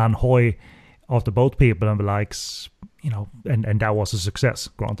 And Hoi, after Boat People and the likes, and that was a success,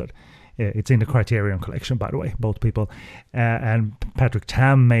 granted. It's in the Criterion Collection, by the way, Boat People. And Patrick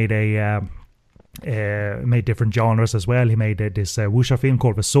Tam made made different genres as well. He made this wuxia film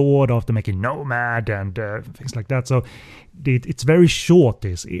called The Sword after making Nomad and things like that. So it's very short,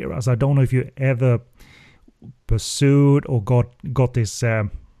 this era. So I don't know if you ever pursued or got this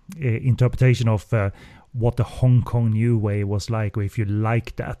interpretation of what the Hong Kong New Wave was like, or if you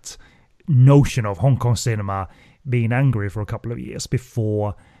like that notion of Hong Kong cinema being angry for a couple of years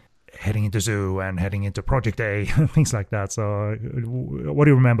before heading into Zoo and heading into Project A, things like that. So what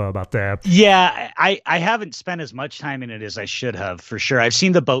do you remember about that? Yeah, I haven't spent as much time in it as I should have, for sure. I've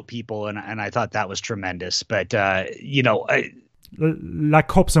seen The Boat People, and I thought that was tremendous. But, like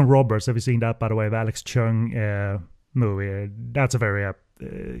Cops and Robbers, have you seen that, by the way, of Alex Chung movie? That's a very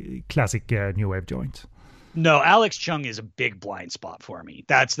classic new wave joint. No, Alex Chung is a big blind spot for me.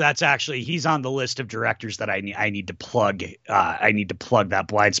 That's actually, he's on the list of directors that I need to plug. I need to plug that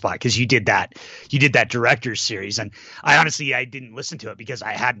blind spot, because you did that director's series, and I didn't listen to it because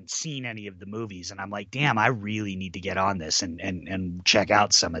I hadn't seen any of the movies, and I'm like, damn, I really need to get on this and check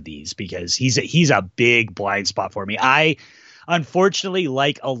out some of these, because he's a big blind spot for me. I unfortunately,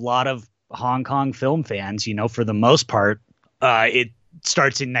 like a lot of Hong Kong film fans, for the most part, it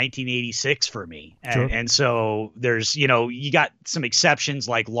starts in 1986 for me. And so there's, you got some exceptions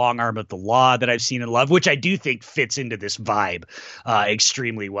like Long Arm of the Law that I've seen and love, which I do think fits into this vibe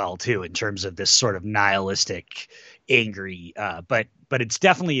extremely well too, in terms of this sort of nihilistic, angry, but it's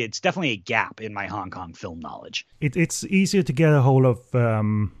definitely a gap in my Hong Kong film knowledge. It's easier to get a hold of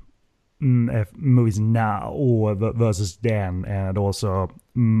movies now or versus then, and also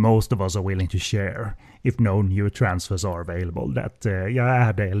most of us are willing to share if no new transfers are available. That I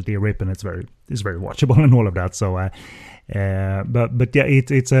have the LD rip, and it's very watchable and all of that. So but yeah,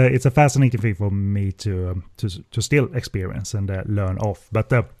 it's a fascinating thing for me to still experience and learn off. But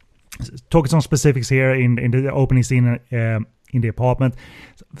talking some specifics here in the opening scene in the apartment,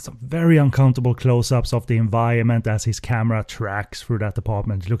 some very uncomfortable close-ups of the environment as his camera tracks through that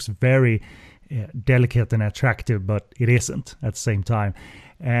apartment. It looks very delicate and attractive, but it isn't at the same time.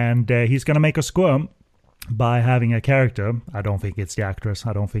 And he's going to make us squirm by having a character. I don't think it's the actress.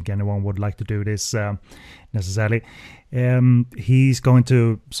 I don't think anyone would like to do this necessarily. He's going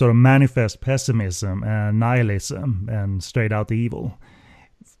to sort of manifest pessimism and nihilism and straight out evil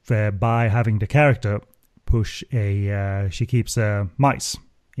by having the character push she keeps mice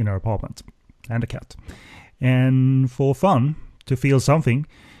in her apartment and a cat. And for fun, to feel something,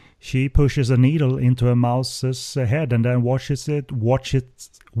 she pushes a needle into a mouse's head and then watches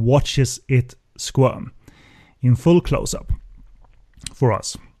it squirm in full close-up for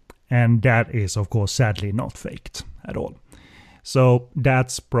us. And that is, of course, sadly not faked at all. So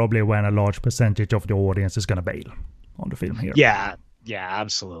that's probably when a large percentage of the audience is going to bail on the film here. Yeah,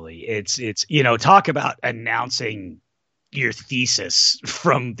 absolutely. It's talk about announcing your thesis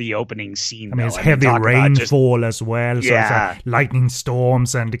from the opening scene. I mean, it's heavy rainfall as well. So it's like lightning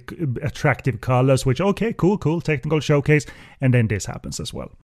storms and attractive colors, which, okay, cool, technical showcase. And then this happens as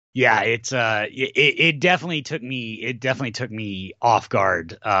well. Yeah, it's it definitely took me off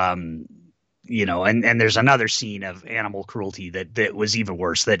guard. And there's another scene of animal cruelty that was even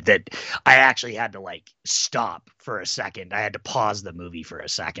worse, that I actually had to stop for a second. I had to pause the movie for a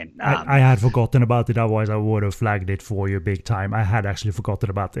second. I had forgotten about it. Otherwise I would have flagged it for you big time. I had actually forgotten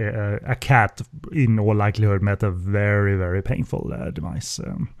about a cat in all likelihood met a very, very painful demise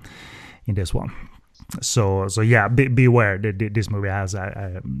in this one. So yeah, beware. This movie has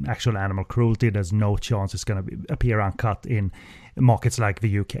actual animal cruelty. There's no chance it's going to appear uncut in markets like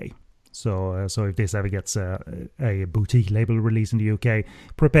the UK. So if this ever gets a boutique label release in the UK,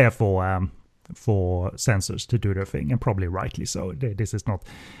 prepare for censors to do their thing, and probably rightly so. This is not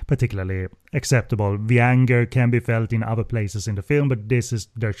particularly acceptable. The anger can be felt in other places in the film, but this is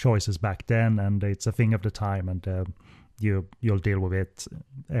their choices back then, and it's a thing of the time, and you'll deal with it,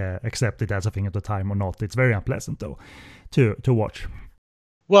 accept it as a thing of the time or not. It's very unpleasant though to watch.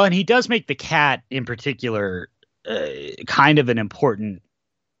 Well, and he does make the cat in particular kind of an important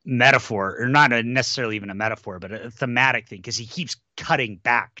metaphor, or not necessarily even a metaphor, but a thematic thing, because he keeps cutting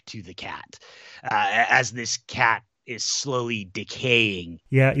back to the cat as this cat is slowly decaying.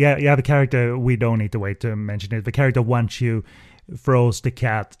 Yeah. The character, we don't need to wait to mention it. The character, once you throws the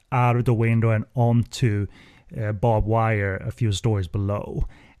cat out of the window and onto barbed wire a few stories below,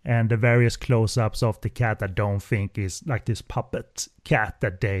 and the various close-ups of the cat, I don't think is like this puppet cat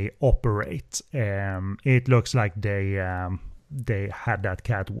that they operate. It looks like they had that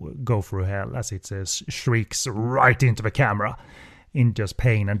cat go through hell, as it says, shrieks right into the camera in just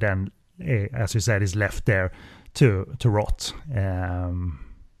pain, and then, as you said, is left there to rot.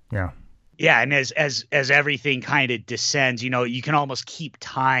 Yeah, and as everything kind of descends, you can almost keep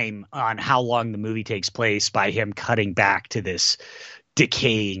time on how long the movie takes place by him cutting back to this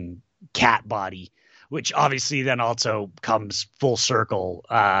decaying cat body, which obviously then also comes full circle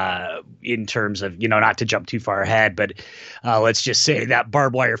in terms of, not to jump too far ahead, but let's just say that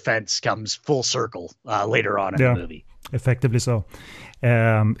barbed wire fence comes full circle later on in the movie. Effectively so.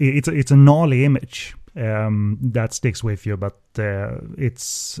 It's a gnarly image. that sticks with you, but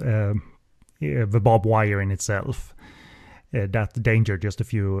it's the barbed wire in itself. That danger just a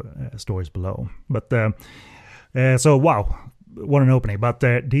few stories below. But so wow, what an opening. But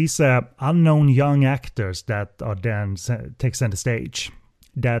these unknown young actors that are then take center stage,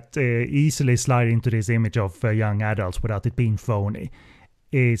 that easily slide into this image of young adults without it being phony,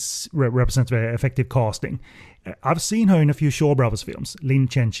 is represents very effective casting. I've seen her in a few Shaw Brothers films. Lin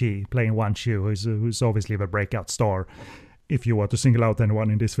Chen-chi playing Wan Chu, who's obviously the breakout star, if you were to single out anyone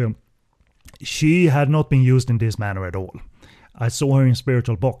in this film. She had not been used in this manner at all. I saw her in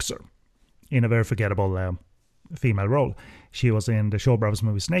Spiritual Boxer, in a very forgettable female role. She was in the Shaw Brothers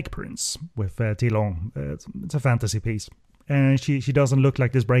movie Snake Prince with T. Long. It's a fantasy piece. And she doesn't look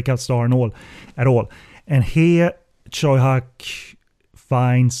like this breakout star at all. And here, Choi Hak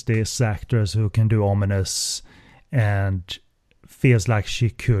finds this actress who can do ominous and feels like she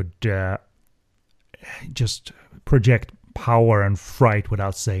could just project power and fright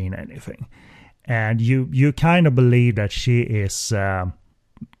without saying anything. And you kind of believe that she is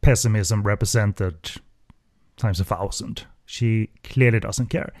pessimism represented times 1,000. She clearly doesn't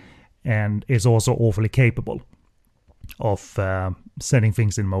care, and is also awfully capable of setting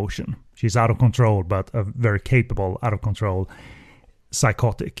things in motion. She's out of control, but very capable, out of control,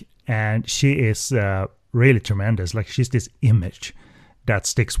 psychotic. And she is really tremendous. Like, she's this image that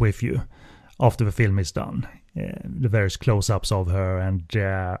sticks with you after the film is done. The various close-ups of her, and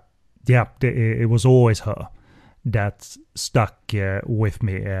it was always her that stuck with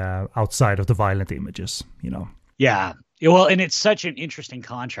me outside of the violent images, Yeah. Well, and it's such an interesting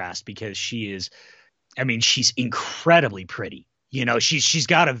contrast because she's incredibly pretty. She's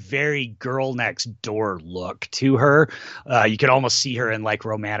got a very girl next door look to her. You could almost see her in like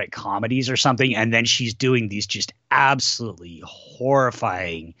romantic comedies or something. And then she's doing these just absolutely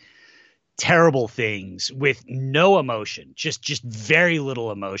horrifying, terrible things with no emotion, just very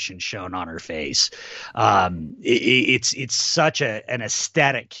little emotion shown on her face. It's such an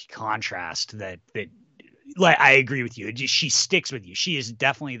aesthetic contrast that like, I agree with you. She sticks with you. She's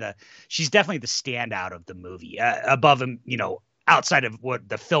definitely the standout of the movie, above him, outside of what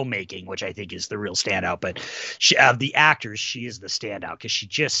the filmmaking, which I think is the real standout. But of the actors, she is the standout because she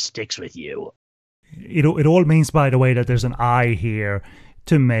just sticks with you. It all means, by the way, that there's an eye here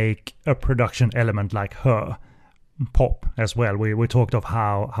to make a production element like her pop as well. We talked of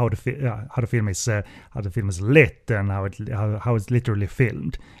how the film is lit and how it's literally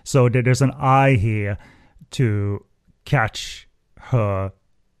filmed. So there's an eye here to catch her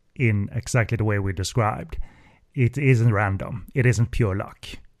in exactly the way we described. It isn't random. It isn't pure luck.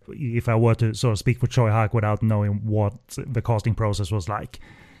 If I were to sort of speak for Choi Hak without knowing what the casting process was like,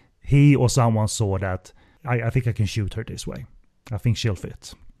 he or someone saw that, I think I can shoot her this way. I think she'll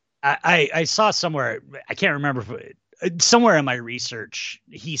fit. I saw somewhere, I can't remember, somewhere in my research,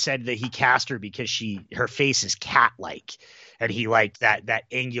 he said that he cast her because her face is cat-like. And he liked that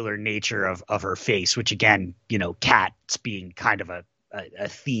angular nature of her face, which again, cats being kind of a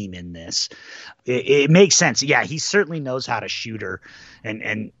theme in this. It makes sense. Yeah, he certainly knows how to shoot her,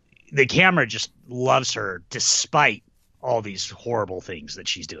 and the camera just loves her despite all these horrible things that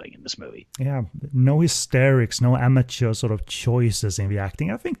she's doing in this movie. Yeah, no hysterics, no amateur sort of choices in the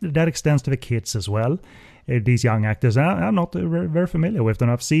acting. I think that extends to the kids as well. These young actors, I'm not very familiar with them.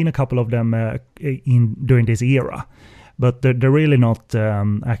 I've seen a couple of them during this era. But they're really not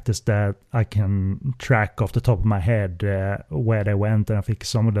actors that I can track off the top of my head where they went. And I think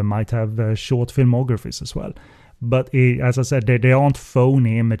some of them might have short filmographies as well. But as I said, they aren't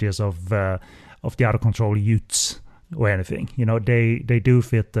phony images of the out of control youths or anything. They do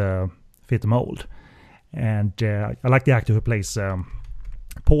fit the mold. And I like the actor who plays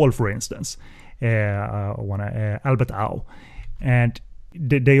Paul, for instance, Albert Au. And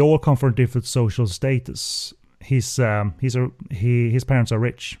they all come from different social status. His parents are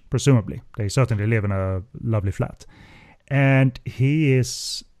rich, presumably. They certainly live in a lovely flat, and he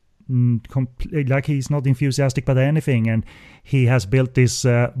is he's not enthusiastic about anything, and he has built this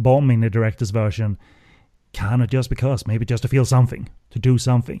bomb in the director's version, kind of just because, maybe just to feel something, to do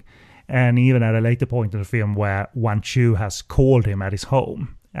something. And even at a later point in the film, where Wan Chu has called him at his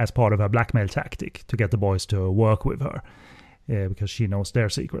home as part of a blackmail tactic to get the boys to work with her, because she knows their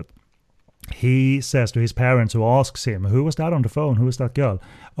secret. He says to his parents, who asks him, "Who was that on the phone? Who was that girl?"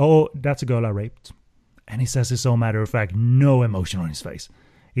 "Oh, that's a girl I raped." And he says it so matter of fact, no emotion on his face.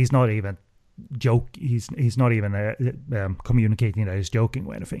 He's not even He's not even communicating that he's joking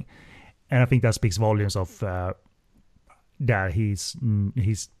or anything. And I think that speaks volumes of that he's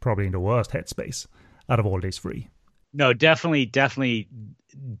probably in the worst headspace out of all these three. No, definitely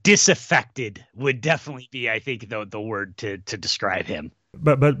disaffected would definitely be, I think, the word to describe him.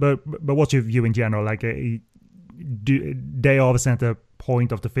 But what's your view in general? Like, they obviously at the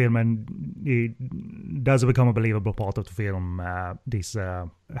point of the film, and it does become a believable part of the film. These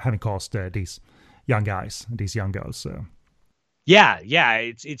having cast these young guys, these young girls. Yeah,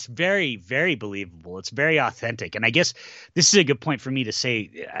 it's very, very believable. It's very authentic, and I guess this is a good point for me to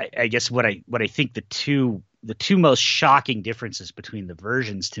say. I guess what I think the two most shocking differences between the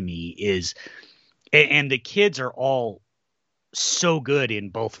versions to me is, and the kids are all so good in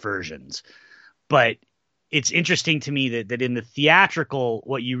both versions, but it's interesting to me that in the theatrical,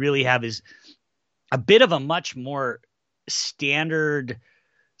 what you really have is a bit of a much more standard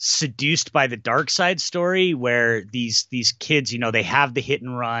seduced by the dark side story, where these kids, they have the hit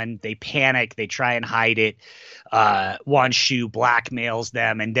and run, they panic, they try and hide it. Wan Shu blackmails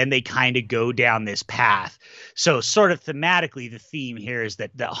them, and then they kind of go down this path. So sort of thematically, the theme here is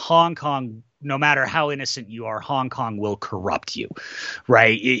that Hong Kong, no matter how innocent you are, Hong Kong will corrupt you,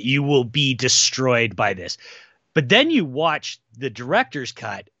 right? You will be destroyed by this. But then you watch the director's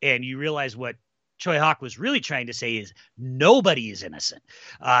cut and you realize what Choi Hak was really trying to say is nobody is innocent,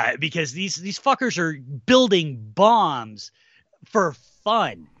 because these fuckers are building bombs for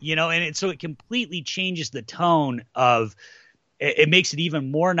fun, and so it completely changes the tone of. It makes it even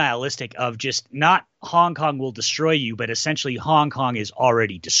more nihilistic of just not Hong Kong will destroy you, but essentially Hong Kong is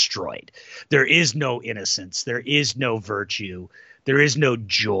already destroyed. There is no innocence. There is no virtue. There is no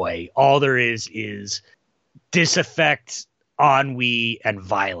joy. All there is disaffect, ennui, and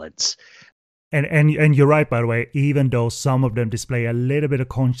violence. And you're right, by the way, even though some of them display a little bit of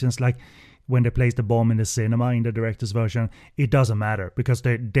conscience, like when they place the bomb in the cinema in the director's version, it doesn't matter because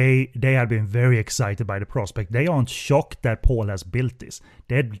they have been very excited by the prospect. They aren't shocked that Paul has built this.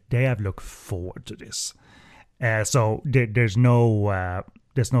 They have looked forward to this. So there's no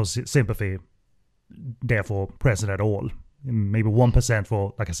sympathy therefore present at all. Maybe 1%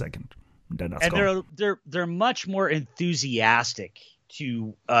 for like a second. Then that's gone. They're much more enthusiastic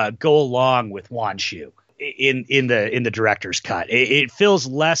to go along with Wan Shu in the director's cut. It feels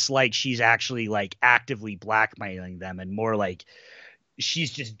less like she's actually like actively blackmailing them and more like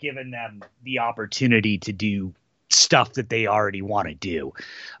she's just given them the opportunity to do stuff that they already want to do.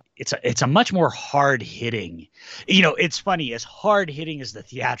 It's a much more hard hitting. It's funny, as hard hitting as the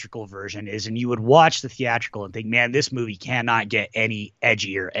theatrical version is, and you would watch the theatrical and think, man, this movie cannot get any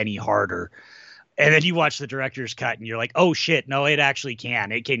edgier, any harder. And then you watch the director's cut and you're like, oh shit, no, it actually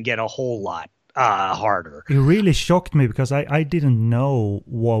can. It can get a whole lot harder. It really shocked me because I didn't know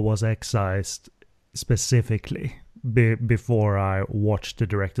what was excised specifically before I watched the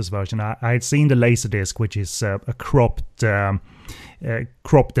director's version. I had seen the Laserdisc, which is a cropped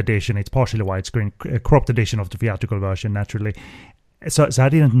edition. It's partially widescreen, a cropped edition of the theatrical version, naturally. So I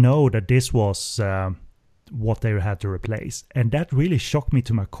didn't know that this was what they had to replace. And that really shocked me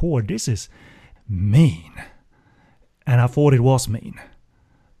to my core. This is mean. And I thought it was mean.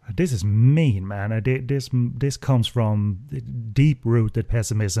 This is mean, man. This comes from deep-rooted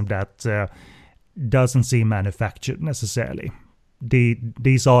pessimism that doesn't seem manufactured necessarily.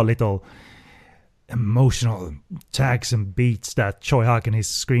 These are little emotional tags and beats that Choi Hak and his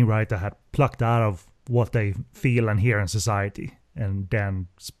screenwriter had plucked out of what they feel and hear in society, and then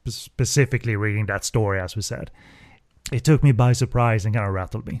specifically reading that story, as we said. It took me by surprise and kind of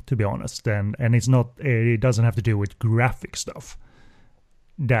rattled me, to be honest. And it's not. It doesn't have to do with graphic stuff.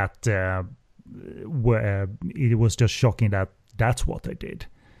 That it was just shocking that that's what they did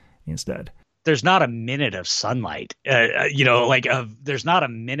instead. There's not a minute of sunlight, there's not a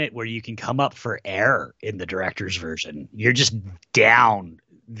minute where you can come up for air in the director's version. You're just down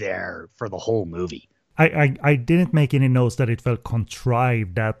there for the whole movie. I didn't make any notes that it felt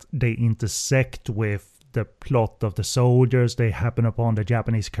contrived that they intersect with the plot of the soldiers. They happen upon the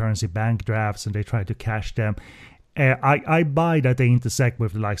Japanese currency bank drafts and they try to cash them. I buy that they intersect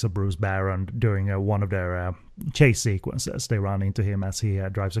with the likes of Bruce Barron during one of their chase sequences. They run into him as he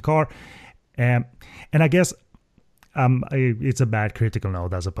drives a car. And I guess it's a bad critical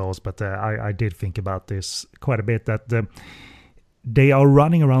note, I suppose, but I did think about this quite a bit, that they are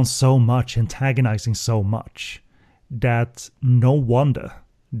running around so much, antagonizing so much, that no wonder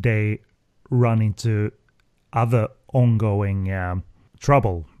they run into other ongoing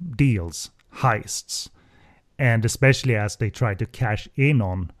trouble, deals, heists, and especially as they try to cash in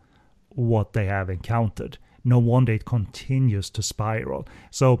on what they have encountered. No wonder it continues to spiral.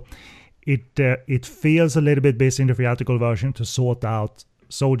 So it feels a little bit busy in the theatrical version to sort out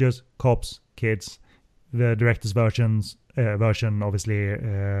soldiers, cops, kids. The director's versions version obviously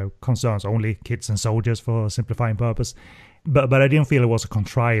concerns only kids and soldiers for simplifying purpose. But I didn't feel it was a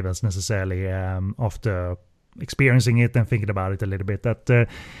contrivance necessarily after experiencing it and thinking about it a little bit, that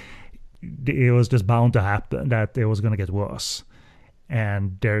it was just bound to happen, that it was going to get worse.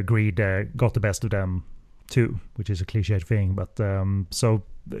 And their greed got the best of them too, which is a cliched thing. But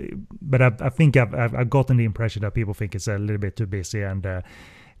I think I've gotten the impression that people think it's a little bit too busy, and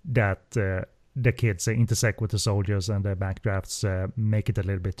that the kids intersect with the soldiers, and the backdrafts make it a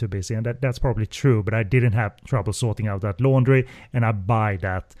little bit too busy. And that's probably true, but I didn't have trouble sorting out that laundry, and I buy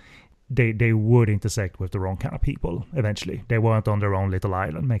that they would intersect with the wrong kind of people eventually. They weren't on their own little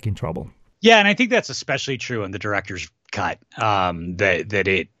island making trouble. Yeah, and I think that's especially true in the director's cut.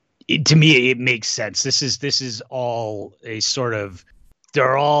 That it to me, it makes sense. This is all a sort of,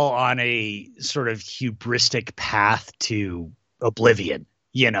 they're all on a sort of hubristic path to oblivion,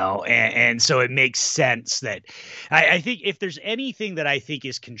 and so it makes sense that I think if there's anything that I think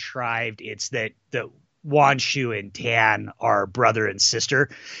is contrived, it's that Wan Shu and Tan are brother and sister.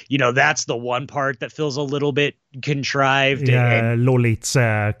 That's the one part that feels a little bit contrived. Yeah, Lo Lit's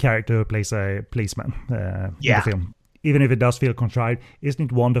character who plays a policeman in the film. Even if it does feel contrived, isn't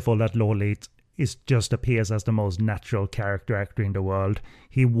it wonderful that Lo Lit just appears as the most natural character actor in the world?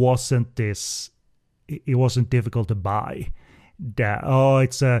 He wasn't difficult to buy.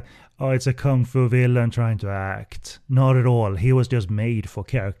 It's a kung fu villain trying to act. Not at all. He was just made for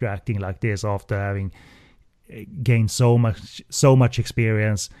character acting like this after having gained so much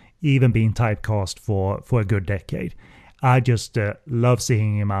experience, even being typecast for a good decade. I just love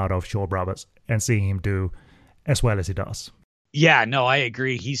seeing him out of Shaw Brothers and seeing him do as well as he does. Yeah, no, I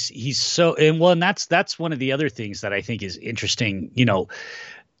agree. He's so, and that's one of the other things that I think is interesting.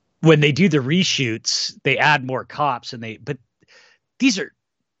 When they do the reshoots, they add more cops, but these are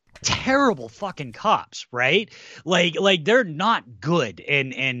terrible fucking cops, right? Like they're not good,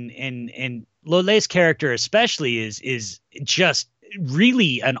 and Lole's character especially is just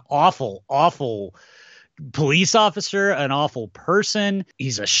really an awful police officer, an awful person.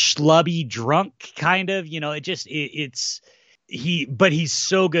 He's a schlubby drunk kind of, but he's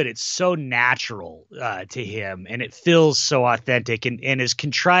so good. It's so natural to him, and it feels so authentic, and as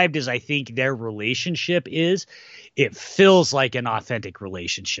contrived as I think their relationship is, it feels like an authentic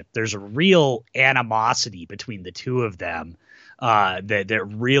relationship. There's a real animosity between the two of them that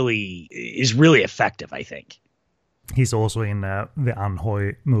really is really effective, I think. He's also in the An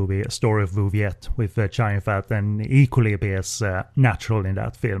Hoi movie, A Story of Wu Viet, with Chow Yun-fat, and equally appears natural in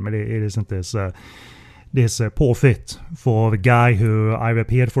that film. It isn't this poor fit for the guy who either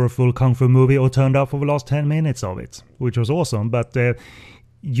appeared for a full kung fu movie or turned up for the last 10 minutes of it, which was awesome. But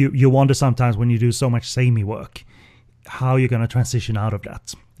you wonder sometimes, when you do so much samey work, how you're going to transition out of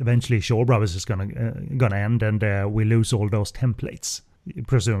that. Eventually, Shaw Brothers is going to end, and we lose all those templates,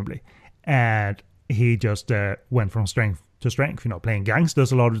 presumably. And he just went from strength to strength, playing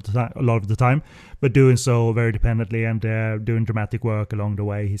gangsters a lot of the time, but doing so very dependently, and doing dramatic work along the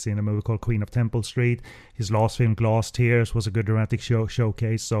way. He's in a movie called Queen of Temple Street. His last film, Glass Tears, was a good dramatic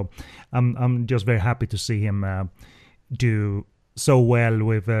showcase. So I'm just very happy to see him do so well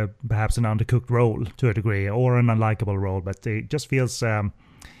with perhaps an undercooked role to a degree, or an unlikable role, but it just feels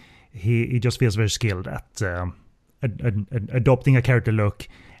he just feels very skilled at adopting a character look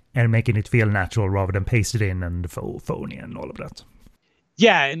and making it feel natural rather than pasted in and phony and all of that.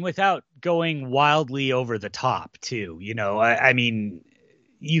 Yeah, and without going wildly over the top too. I mean,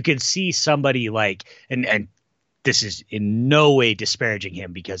 you could see somebody like, and this is in no way disparaging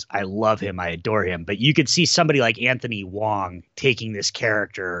him, because I love him, I adore him, but you could see somebody like Anthony Wong taking this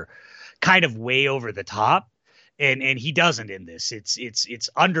character kind of way over the top, and he doesn't in this. It's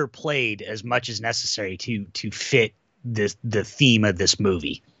underplayed as much as necessary to fit the theme of this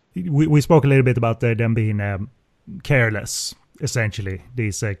movie. We spoke a little bit about them being careless, essentially,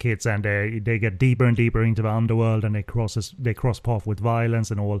 these kids, and they get deeper and deeper into the underworld, and they cross path with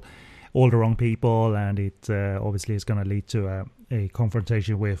violence and all the wrong people, and it obviously is going to lead to a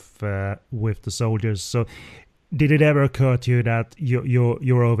confrontation with the soldiers. So, did it ever occur to you that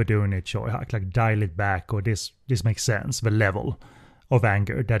you're overdoing it, Choi Hak? Like, dial it back, or this makes sense, the level of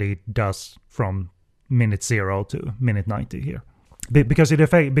anger that it does from minute 0 to minute 90 here? Because it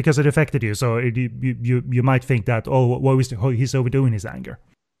affected you, so you might think that, he's overdoing his anger.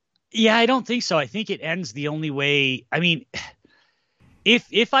 Yeah, I don't think so. I think it ends the only way. I mean,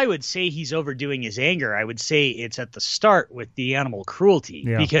 if I would say he's overdoing his anger, I would say it's at the start with the animal cruelty.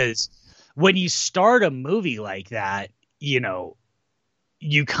 Yeah. Because when you start a movie like that,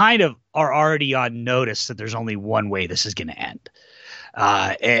 you kind of are already on notice that there's only one way this is going to end.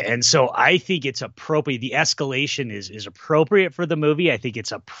 And so I think it's appropriate. The escalation is appropriate for the movie. I think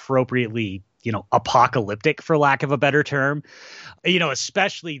it's appropriately, apocalyptic, for lack of a better term.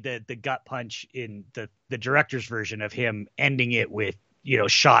 Especially the gut punch in the director's version of him ending it with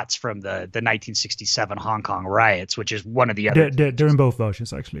shots from the 1967 Hong Kong riots, which is one of the other. They're in both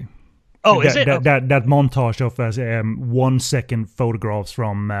versions, actually. Oh, is it? That montage of 1 second photographs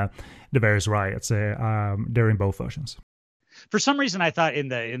from the various riots, they're in both versions. For some reason, I thought in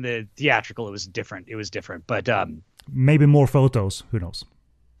the theatrical it was different. But maybe more photos. Who knows?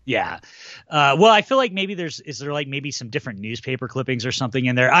 Yeah. Well, I feel like maybe is there maybe some different newspaper clippings or something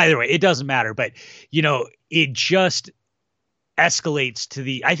in there? Either way, it doesn't matter. But it just escalates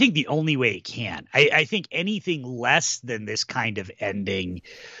to I think the only way it can. I think anything less than this kind of ending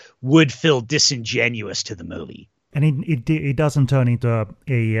would feel disingenuous to the movie. And it doesn't turn into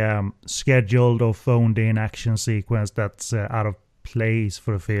a scheduled or phoned in action sequence that's out of place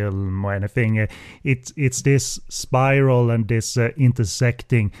for a film or anything. It's this spiral and this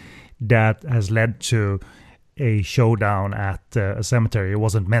intersecting that has led to a showdown at a cemetery. It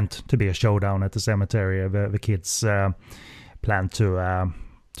wasn't meant to be a showdown at the cemetery. The kids plan to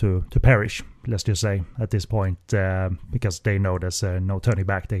perish, let's just say, at this point, because they know there's no turning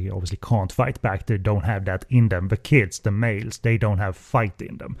back. They obviously can't fight back. They don't have that in them. The kids, the males, they don't have fight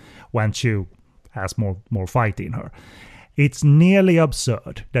in them. Wan Chu has more fight in her. It's nearly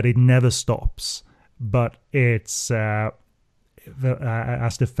absurd that it never stops, but it's as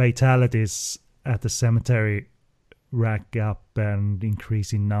the fatalities at the cemetery rack up and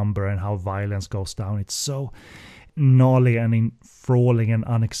increase in number and how violence goes down. It's so gnarly and enthralling and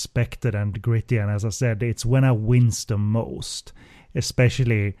unexpected and gritty, and as I said, it's when I wince the most,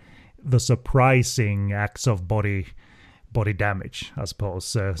 especially the surprising acts of body damage, I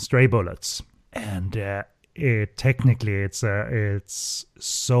suppose, stray bullets, and technically it's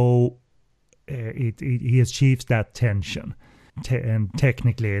so he achieves that tension, and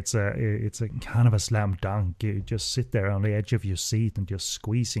technically it's a kind of a slam dunk. You just sit there on the edge of your seat and just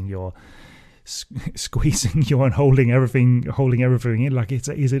squeezing you and holding everything in, like is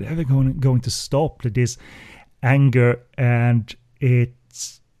it ever going to stop, this anger? And it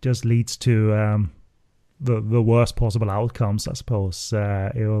just leads to the worst possible outcomes, I suppose.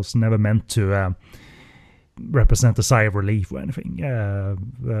 It was never meant to represent a sigh of relief or anything.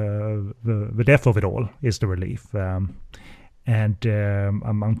 The death of it all is the relief. And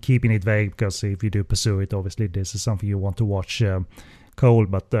I'm keeping it vague, because if you do pursue it, obviously this is something you want to watch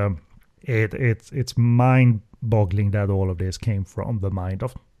cold, but it's mind-boggling that all of this came from the mind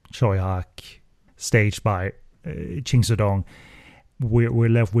of Tsui Hark, staged by Ching Soo-dong. We're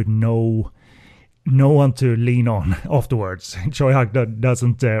left with no one to lean on afterwards. Tsui Hark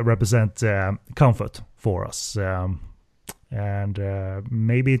doesn't represent comfort for us, and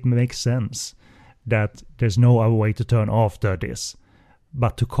maybe it makes sense that there's no other way to turn after this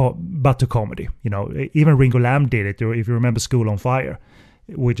but to comedy. Even Ringo Lam did it. If you remember School on Fire,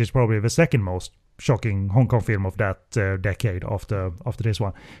 which is probably the second most shocking Hong Kong film of that decade after this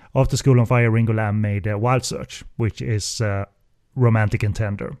one. After School on Fire, Ringo Lam made Wild Search, which is romantic and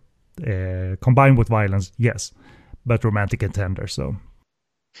tender. Combined with violence, yes, but romantic and tender, so...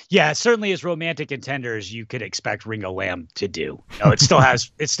 Yeah, certainly as romantic and tender as you could expect Ringo Lam to do. It still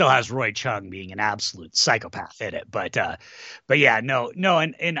has Roy Chung being an absolute psychopath in it, but yeah, no,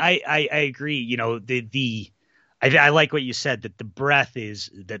 and I agree. I like what you said, that the breath is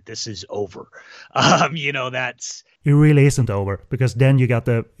that this is over. That's... It really isn't over, because then you got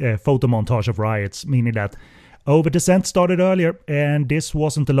the photo montage of riots, meaning that the descent started earlier, and this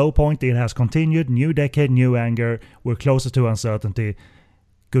wasn't the low point. It has continued. New decade, new anger. We're closer to uncertainty.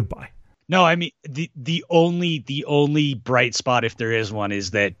 Goodbye. No, I mean the only bright spot, if there is one,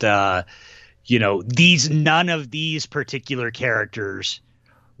 is that none of these particular characters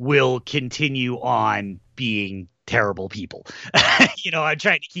will continue on being terrible people. I'm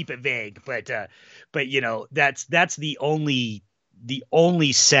trying to keep it vague, but that's the only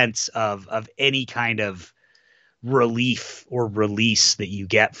sense of any kind of relief or release that you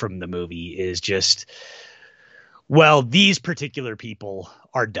get from the movie is just, well, these particular people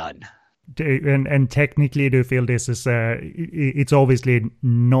are done. And technically, do you feel this is it's obviously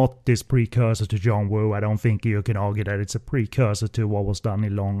not this precursor to John Woo. I don't think you can argue that it's a precursor to what was done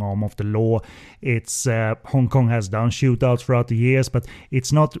in Long Arm of the Law. It's Hong Kong has done shootouts throughout the years, but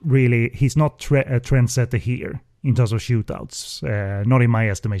it's not really, he's not a trendsetter here in terms of shootouts, not in my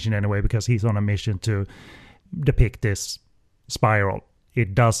estimation anyway, because he's on a mission to depict this spiral.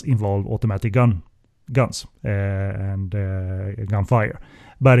 It does involve automatic guns and gunfire,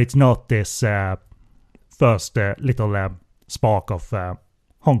 but it's not this first little spark of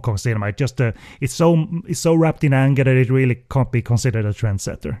Hong Kong cinema. It's so wrapped in anger that it really can't be considered a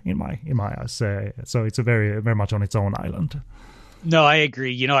trendsetter in my eyes. So it's a very much on its own island. No, I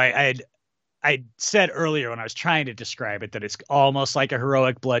agree. You know, I said earlier when I was trying to describe it that it's almost like a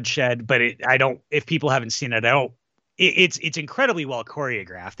heroic bloodshed, but if people haven't seen it, it's incredibly well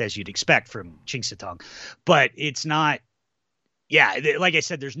choreographed, as you'd expect from Ching Sitong, but it's not. Yeah, like I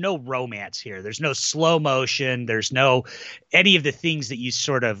said, there's no romance here. There's no slow motion. There's no any of the things that you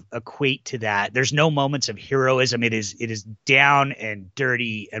sort of equate to that. There's no moments of heroism. It is down and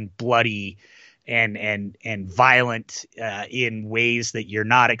dirty and bloody and violent in ways that you're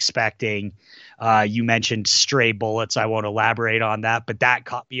not expecting. You mentioned stray bullets. I won't elaborate on that, but that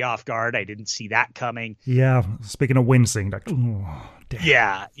caught me off guard. I didn't see that coming. Yeah, speaking of wincing, like, oh, damn.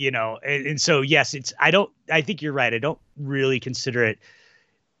 Yeah, you know, and so yes, I think you're right. I don't really consider it.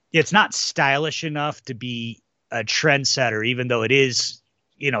 It's not stylish enough to be a trendsetter, even though it is.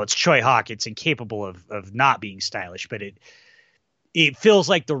 You know, it's Choi Hak. It's incapable of not being stylish, but it feels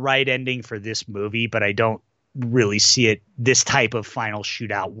like the right ending for this movie, but I don't really see this type of final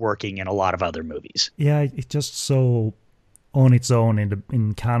shootout working in a lot of other movies. Yeah, it's just so on its own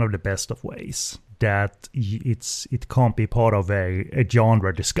in kind of the best of ways that it can't be part of a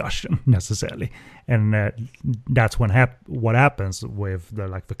genre discussion necessarily, and that's what happens with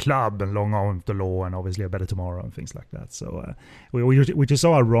the club and Long Arm of the Law and obviously A Better Tomorrow and things like that. So which is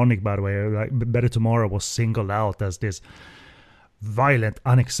so ironic, by the way. Like, Better Tomorrow was singled out as this violent,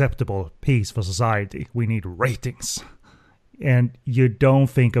 unacceptable piece for society. We need ratings, and you don't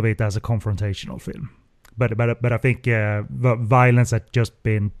think of it as a confrontational film. But I think violence had just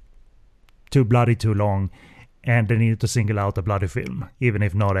been too bloody too long, and they needed to single out a bloody film, even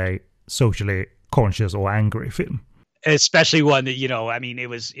if not a socially conscious or angry film. Especially one that, you know, I mean, it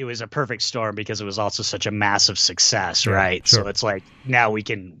was a perfect storm because it was also such a massive success, right? Sure. So it's like now we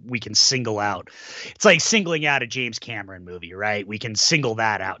can single out. It's like singling out a James Cameron movie, right? We can single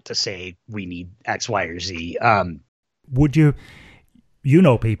that out to say we need X, Y, or Z. Would you? You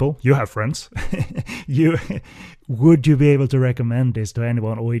know people, you have friends. Would you be able to recommend this to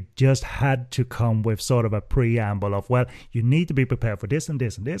anyone, or it just had to come with sort of a preamble of, well, you need to be prepared for this and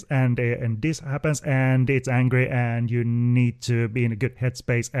this and this, and this happens, and it's angry, and you need to be in a good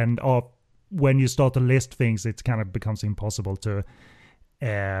headspace, and when you start to list things, it kind of becomes impossible to,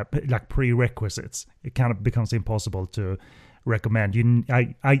 like prerequisites, it kind of becomes impossible to recommend.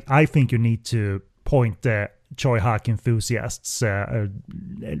 I think you need to point Choi Hak enthusiasts,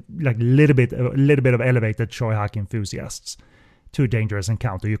 like a little bit of elevated Choi Hak enthusiasts to Dangerous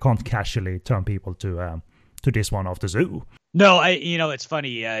Encounter. You can't casually turn people to this one off the zoo. No, it's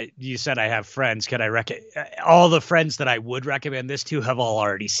funny. You said I have friends. Could I all the friends that I would recommend this to have all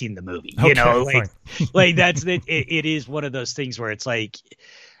already seen the movie? Okay, you know, like that's it. It is one of those things where it's like,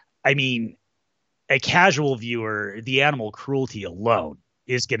 I mean, a casual viewer, the animal cruelty alone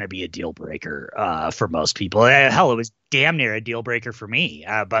is going to be a deal breaker for most people. Hell, it was damn near a deal breaker for me.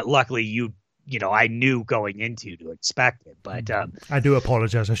 But luckily, I knew going into to expect it. But I do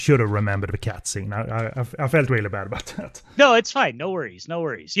apologize. I should have remembered the cat scene. I felt really bad about that. No, it's fine. No worries.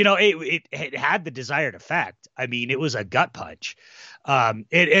 You know, it had the desired effect. I mean, it was a gut punch.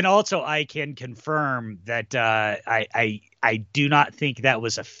 And also, I can confirm that I do not think that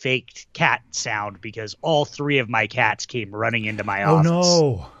was a faked cat sound, because all three of my cats came running into my office. Oh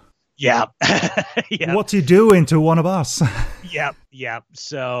no! Yeah. Yep. What's he doing to one of us? Yep.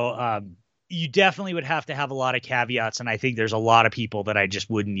 So you definitely would have to have a lot of caveats, and I think there's a lot of people that I just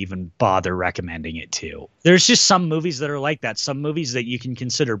wouldn't even bother recommending it to. There's just some movies that are like that. Some movies that you can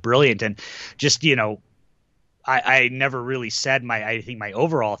consider brilliant, and just, you know, I never really said I think my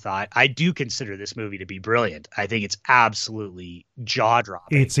overall thought. I do consider this movie to be brilliant. I think it's absolutely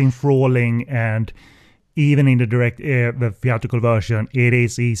jaw-dropping. It's enthralling, and even in the theatrical version, it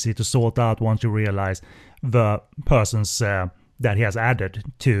is easy to sort out once you realize the person's that he has added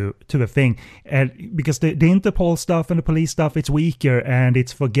to the thing. And because the Interpol stuff and the police stuff, it's weaker and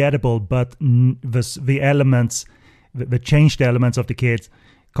it's forgettable, but the elements, the changed elements of the kids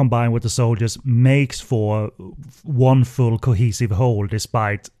combined with the soldiers makes for one full cohesive whole,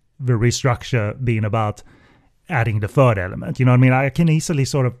 despite the restructure being about adding the third element. You know what I mean? I can easily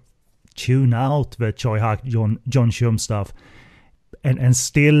sort of tune out the Choi Hak, John Shum stuff, and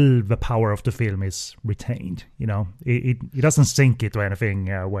still the power of the film is retained. You know, it doesn't sink it or anything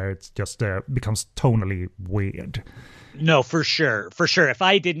where it just becomes tonally weird. No, for sure. If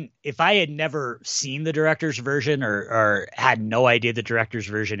I had never seen the director's version or had no idea the director's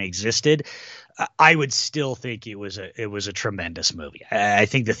version existed, I would still think it was a tremendous movie. I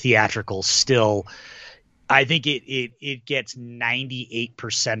think the theatrical still, I think it gets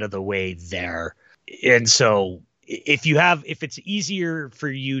 98% of the way there. And so if it's easier for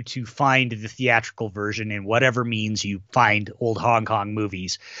you to find the theatrical version in whatever means you find old Hong Kong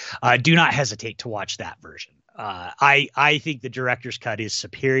movies, do not hesitate to watch that version. I think the director's cut is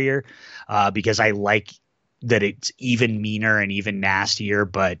superior because I like that it's even meaner and even nastier,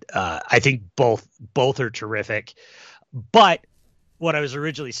 but I think both are terrific. But what I was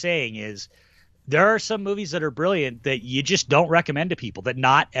originally saying is there are some movies that are brilliant that you just don't recommend to people, that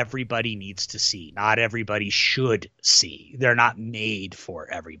not everybody needs to see. Not everybody should see. They're not made for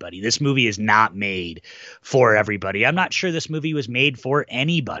everybody. This movie is not made for everybody. I'm not sure this movie was made for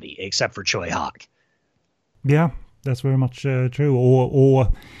anybody except for Choi Hak. Yeah, that's very much true. Or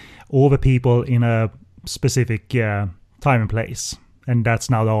the people in a specific time and place. And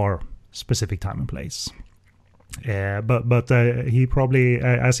that's now our specific time and place. But he probably,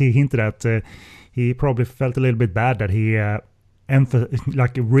 as he hinted at, he probably felt a little bit bad that he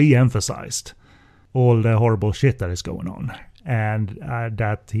re-emphasized all the horrible shit that is going on, and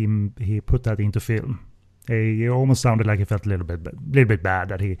that he put that into film. It almost sounded like he felt a little bit bad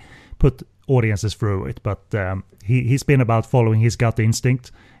that he put audiences through it. But he's been about following his gut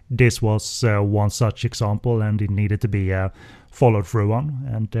instinct. This was one such example, and it needed to be followed through on.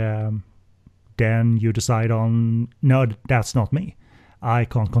 And then you decide on, no, that's not me. I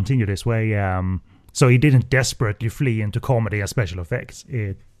can't continue this way. So he didn't desperately flee into comedy and special effects.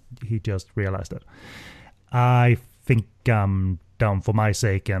 He just realized that. I think I'm done for my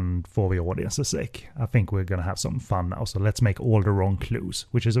sake and for the audience's sake. I think we're going to have some fun now. So let's make All the Wrong Clues,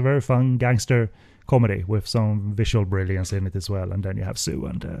 which is a very fun gangster comedy with some visual brilliance in it as well. And then you have Sue,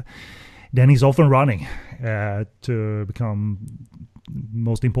 and then he's off and running to become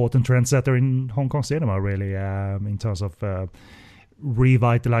most important trendsetter in Hong Kong cinema, really, in terms of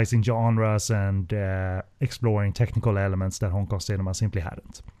revitalizing genres and exploring technical elements that Hong Kong cinema simply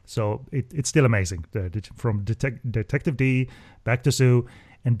hadn't. So it's still amazing. From Detective D back to Sue,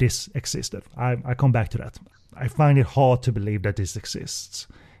 and this existed. I come back to that. I find it hard to believe that this exists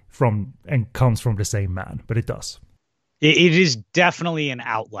and comes from the same man, but it does. It is definitely an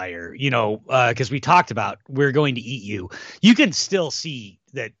outlier, because we talked about We're Going to Eat You. You can still see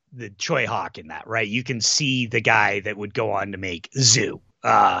that the Choi Hak in that, right? You can see the guy that would go on to make Zoo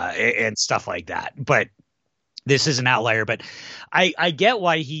and stuff like that. But this is an outlier. But I get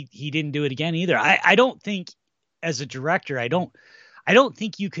why he didn't do it again either. I don't think, as a director, I don't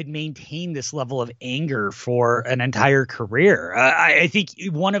think you could maintain this level of anger for an entire career. I think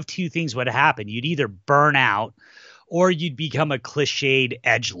one of two things would happen. You'd either burn out, or you'd become a cliched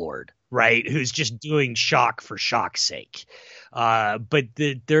edgelord, right? Who's just doing shock for shock's sake. But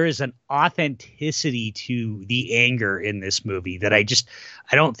there is an authenticity to the anger in this movie that I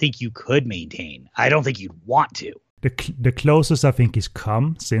don't think you could maintain. I don't think you'd want to. The closest I think is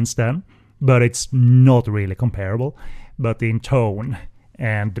come since then, but it's not really comparable. But in tone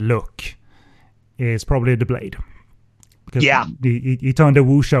and look is probably The Blade. Because he turned the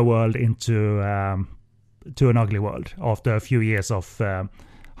wuxia world into to an ugly world after a few years of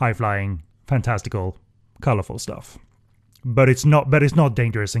high-flying, fantastical, colorful stuff. But it's not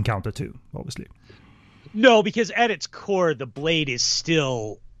Dangerous Encounter 2, obviously. No, because at its core, The Blade is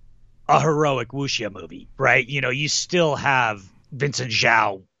still a heroic wuxia movie, right? You still have Vincent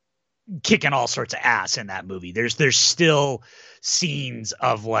Zhao kicking all sorts of ass in that movie. There's still scenes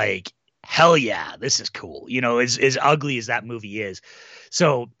of like, hell yeah, this is cool. As ugly as that movie is.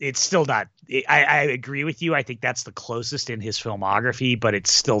 So it's still not, I agree with you. I think that's the closest in his filmography, but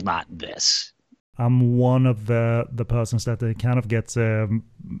it's still not this. I'm one of the persons that kind of gets,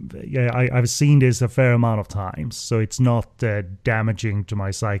 I've seen this a fair amount of times, so it's not damaging to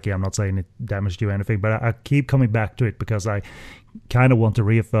my psyche. I'm not saying it damaged you or anything, but I keep coming back to it because I kind of want to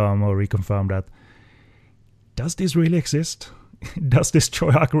reaffirm or reconfirm that, does this really exist? Does this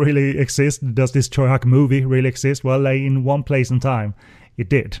Choi Hak really exist? Does this Choi Hak movie really exist? Well, in one place and time, it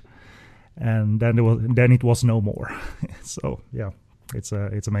did, and then it was no more. So yeah, it's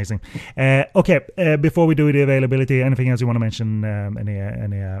amazing. Okay, before we do the availability, anything else you want to mention?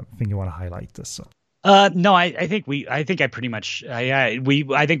 Anything you want to highlight this? No, I think I pretty much I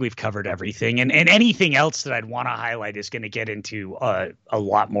think we've covered everything, and anything else that I'd want to highlight is going to get into a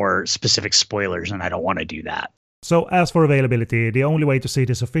lot more specific spoilers, and I don't want to do that. So as for availability, the only way to see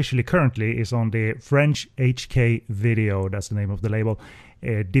this officially currently is on the French HK Video, that's the name of the label,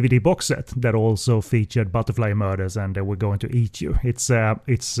 DVD box set that also featured Butterfly Murders and We're Going to Eat You. It's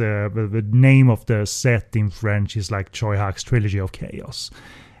the name of the set in French is like Choi Hak's Trilogy of Chaos.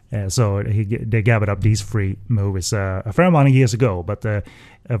 So they gathered up these 3 movies a fair amount of years ago, but a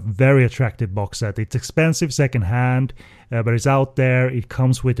very attractive box set. It's expensive secondhand, but it's out there. It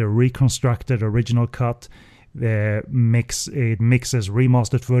comes with a reconstructed original cut. It mixes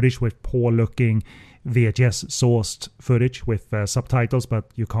remastered footage with poor-looking VHS-sourced footage with subtitles,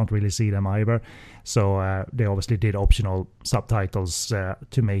 but you can't really see them either. So they obviously did optional subtitles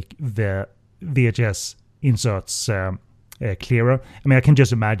to make the VHS inserts clearer. I mean, I can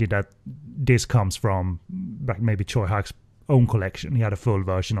just imagine that this comes from maybe Choi Hak's own collection. He had a full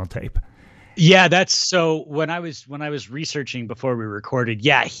version on tape. Yeah, that's so when I was researching before we recorded,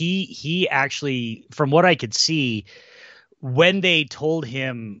 yeah, he actually, from what I could see, when they told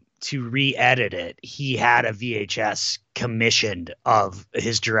him to re-edit it, he had a VHS commissioned of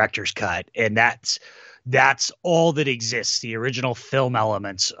his director's cut, and that's all that exists. The original film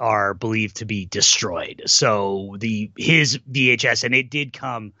elements are believed to be destroyed. So his VHS, and it did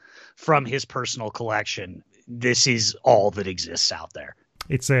come from his personal collection. This is all that exists out there.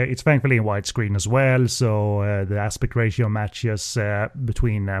 It's thankfully in widescreen as well, so the aspect ratio matches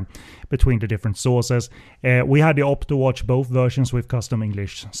between the different sources. We had the option to watch both versions with custom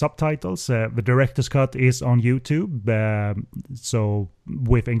English subtitles. The director's cut is on YouTube, so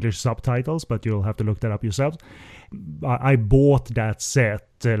with English subtitles, but you'll have to look that up yourselves. I bought that set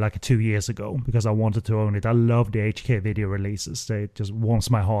like 2 years ago because I wanted to own it. I love the HK video releases. It just warms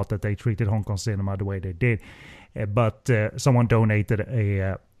my heart that they treated Hong Kong cinema the way they did. But someone donated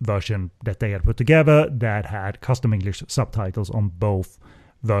a version that they had put together that had custom English subtitles on both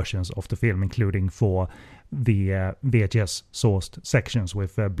versions of the film, including for the VHS-sourced sections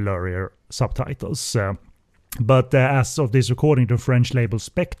with blurrier subtitles. But as of this recording, the French label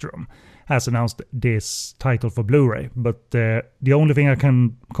Spectrum has announced this title for Blu-ray. But the only thing I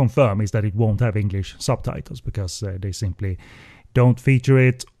can confirm is that it won't have English subtitles because they simply don't feature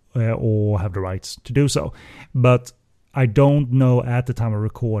it or have the rights to do so. But I don't know at the time of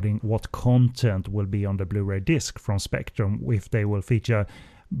recording what content will be on the Blu-ray disc from Spectrum, if they will feature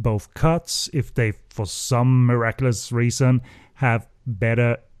both cuts, if they, for some miraculous reason, have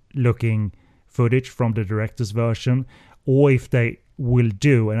better looking footage from the director's version, or if they will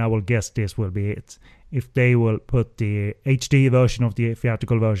do, and I will guess this will be it, if they will put the HD version of the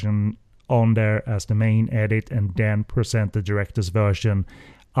theatrical version on there as the main edit and then present the director's version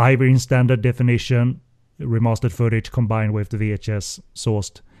either in standard definition, remastered footage combined with the VHS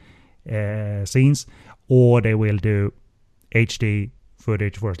sourced scenes, or they will do HD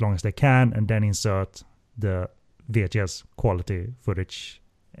footage for as long as they can and then insert the VHS quality footage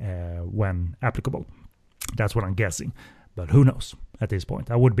when applicable. That's what I'm guessing, but who knows at this point.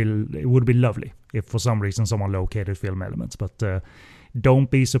 It would be lovely if for some reason someone located film elements, but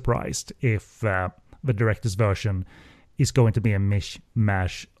don't be surprised if the director's version is going to be a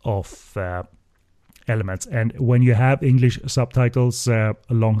mishmash of elements. And when you have English subtitles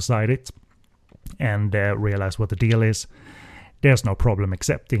alongside it and realize what the deal is, there's no problem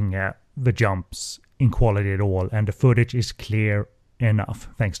accepting the jumps in quality at all, and the footage is clear enough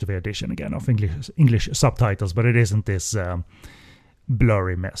thanks to the addition again of English subtitles, but it isn't this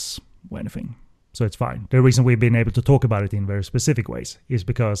blurry mess or anything, so it's fine. The reason we've been able to talk about it in very specific ways is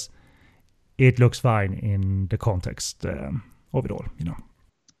because it looks fine in the context of it all, you know.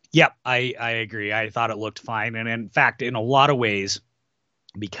 Yep, I agree. I thought it looked fine. And in fact, in a lot of ways,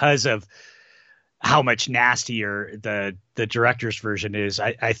 because of how much nastier the director's version is,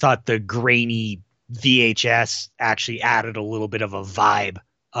 I thought the grainy VHS actually added a little bit of a vibe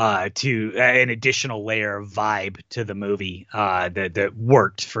to an additional layer of vibe to the movie that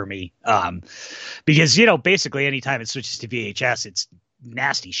worked for me. Because, you know, basically anytime it switches to VHS, it's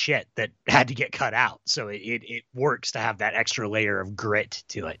nasty shit that had to get cut out, so it works to have that extra layer of grit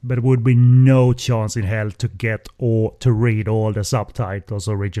to it. But it would be no chance in hell to get or to read all the subtitles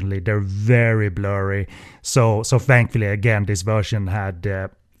originally. They're very blurry, so thankfully again this version had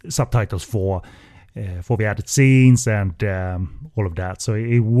subtitles for the added scenes and all of that, so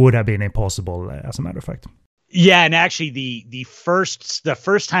it would have been impossible as a matter of fact. Yeah, and actually the first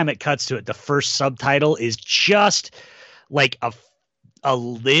time it cuts to it, the first subtitle is just like a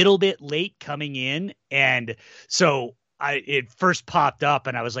little bit late coming in, and so it first popped up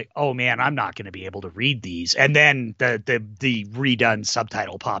and I was like, oh man, I'm not going to be able to read these, and then the redone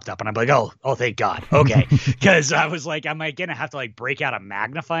subtitle popped up and I'm like, oh thank God, okay. Because I was like, am I gonna have to like break out a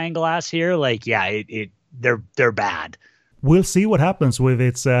magnifying glass here? Like, yeah, they're bad. We'll see what happens with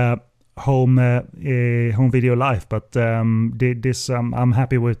its home video life, but I'm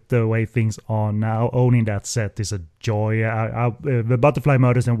happy with the way things are now. Owning that set is a joy. The Butterfly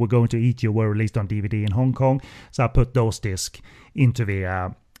Murders and We're Going to Eat You were released on DVD in Hong Kong, so I put those discs into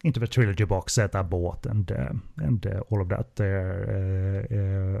the into the trilogy box set I bought and all of that.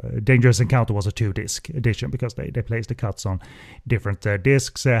 Dangerous Encounter was a 2-disc edition because they place the cuts on different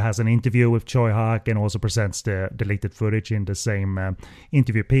discs. Has an interview with Choi Hak and also presents the deleted footage in the same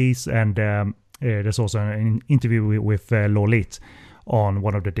interview piece. And there's also an interview with Lolit on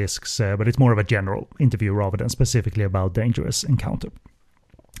one of the discs, but it's more of a general interview rather than specifically about Dangerous Encounter.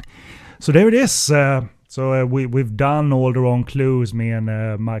 So there it is. So we've done all the wrong clues, me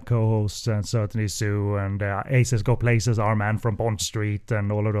and my co-hosts, and certainly Sue, and Aces Go Places, Our Man from Bond Street,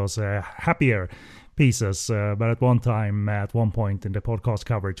 and all of those happier pieces. But at one point in the podcast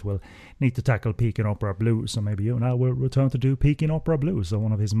coverage, we'll need to tackle Peking Opera Blues. So maybe you and I will return to do Peking Opera Blues, so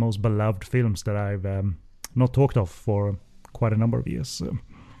one of his most beloved films that I've not talked of for quite a number of years.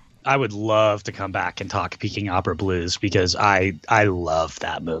 I would love to come back and talk Peking Opera Blues because I love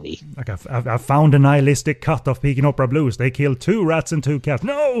that movie. Like I found a nihilistic cut of Peking Opera Blues. They killed 2 rats and 2 cats.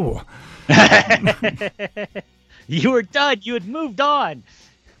 No! You were done. You had moved on.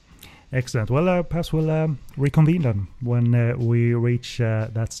 Excellent. Well, perhaps we'll reconvene then when we reach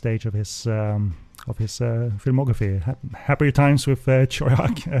that stage of his filmography. Happier times with Choi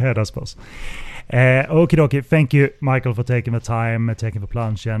Hak ahead, I suppose. Okie dokie. Thank you, Michael, for taking the time, taking the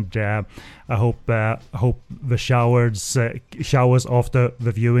plunge, and I hope the showers after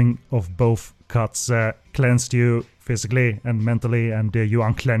the viewing of both cuts cleansed you physically and mentally, and you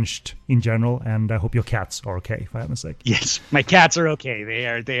unclenched in general. And I hope your cats are okay, for heaven's sake. Yes, my cats are okay. They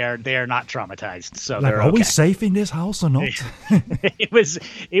are not traumatized. So like, they're are okay. we safe in this house or not?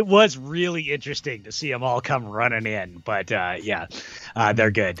 It was really interesting to see them all come running in, but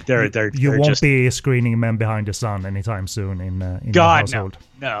they're good. They're won't just be screening Men Behind the Sun anytime soon in God, your household.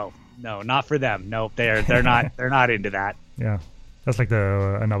 No, not for them. No, they're not into that. Yeah, that's like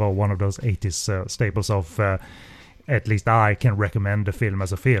another one of those 80s staples of. At least I can recommend the film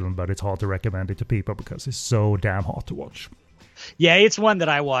as a film, but it's hard to recommend it to people because it's so damn hard to watch. Yeah, it's one that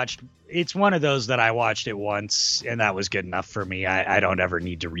I watched. It's one of those that I watched it once, and that was good enough for me. I don't ever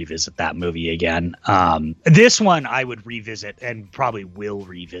need to revisit that movie again. This one I would revisit and probably will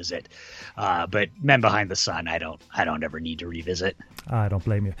revisit. But Men Behind the Sun, I don't ever need to revisit. I don't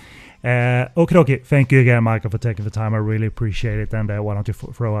blame you. Okay. Thank you again, Michael, for taking the time. I really appreciate it. And why don't you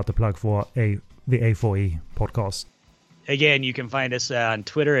throw out the plug for the A4E podcast? Again, you can find us on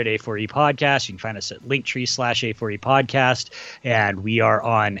Twitter at A4E Podcast. You can find us at Linktree/A4E Podcast. And we are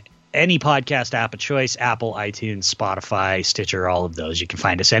on any podcast app of choice: Apple, iTunes, Spotify, Stitcher, all of those. You can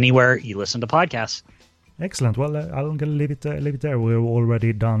find us anywhere you listen to podcasts. Excellent. Well, I'm gonna leave it there. We've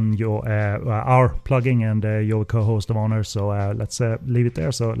already done our plugging and your co-host of honor, so let's leave it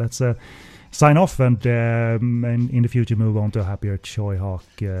there. So let's sign off and in the future move on to happier Choi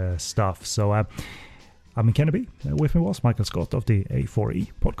Hak stuff. So I'm Kennedy. With me was Michael Scott of the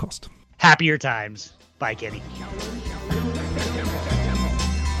A4E podcast. Happier times. Bye, Kenny.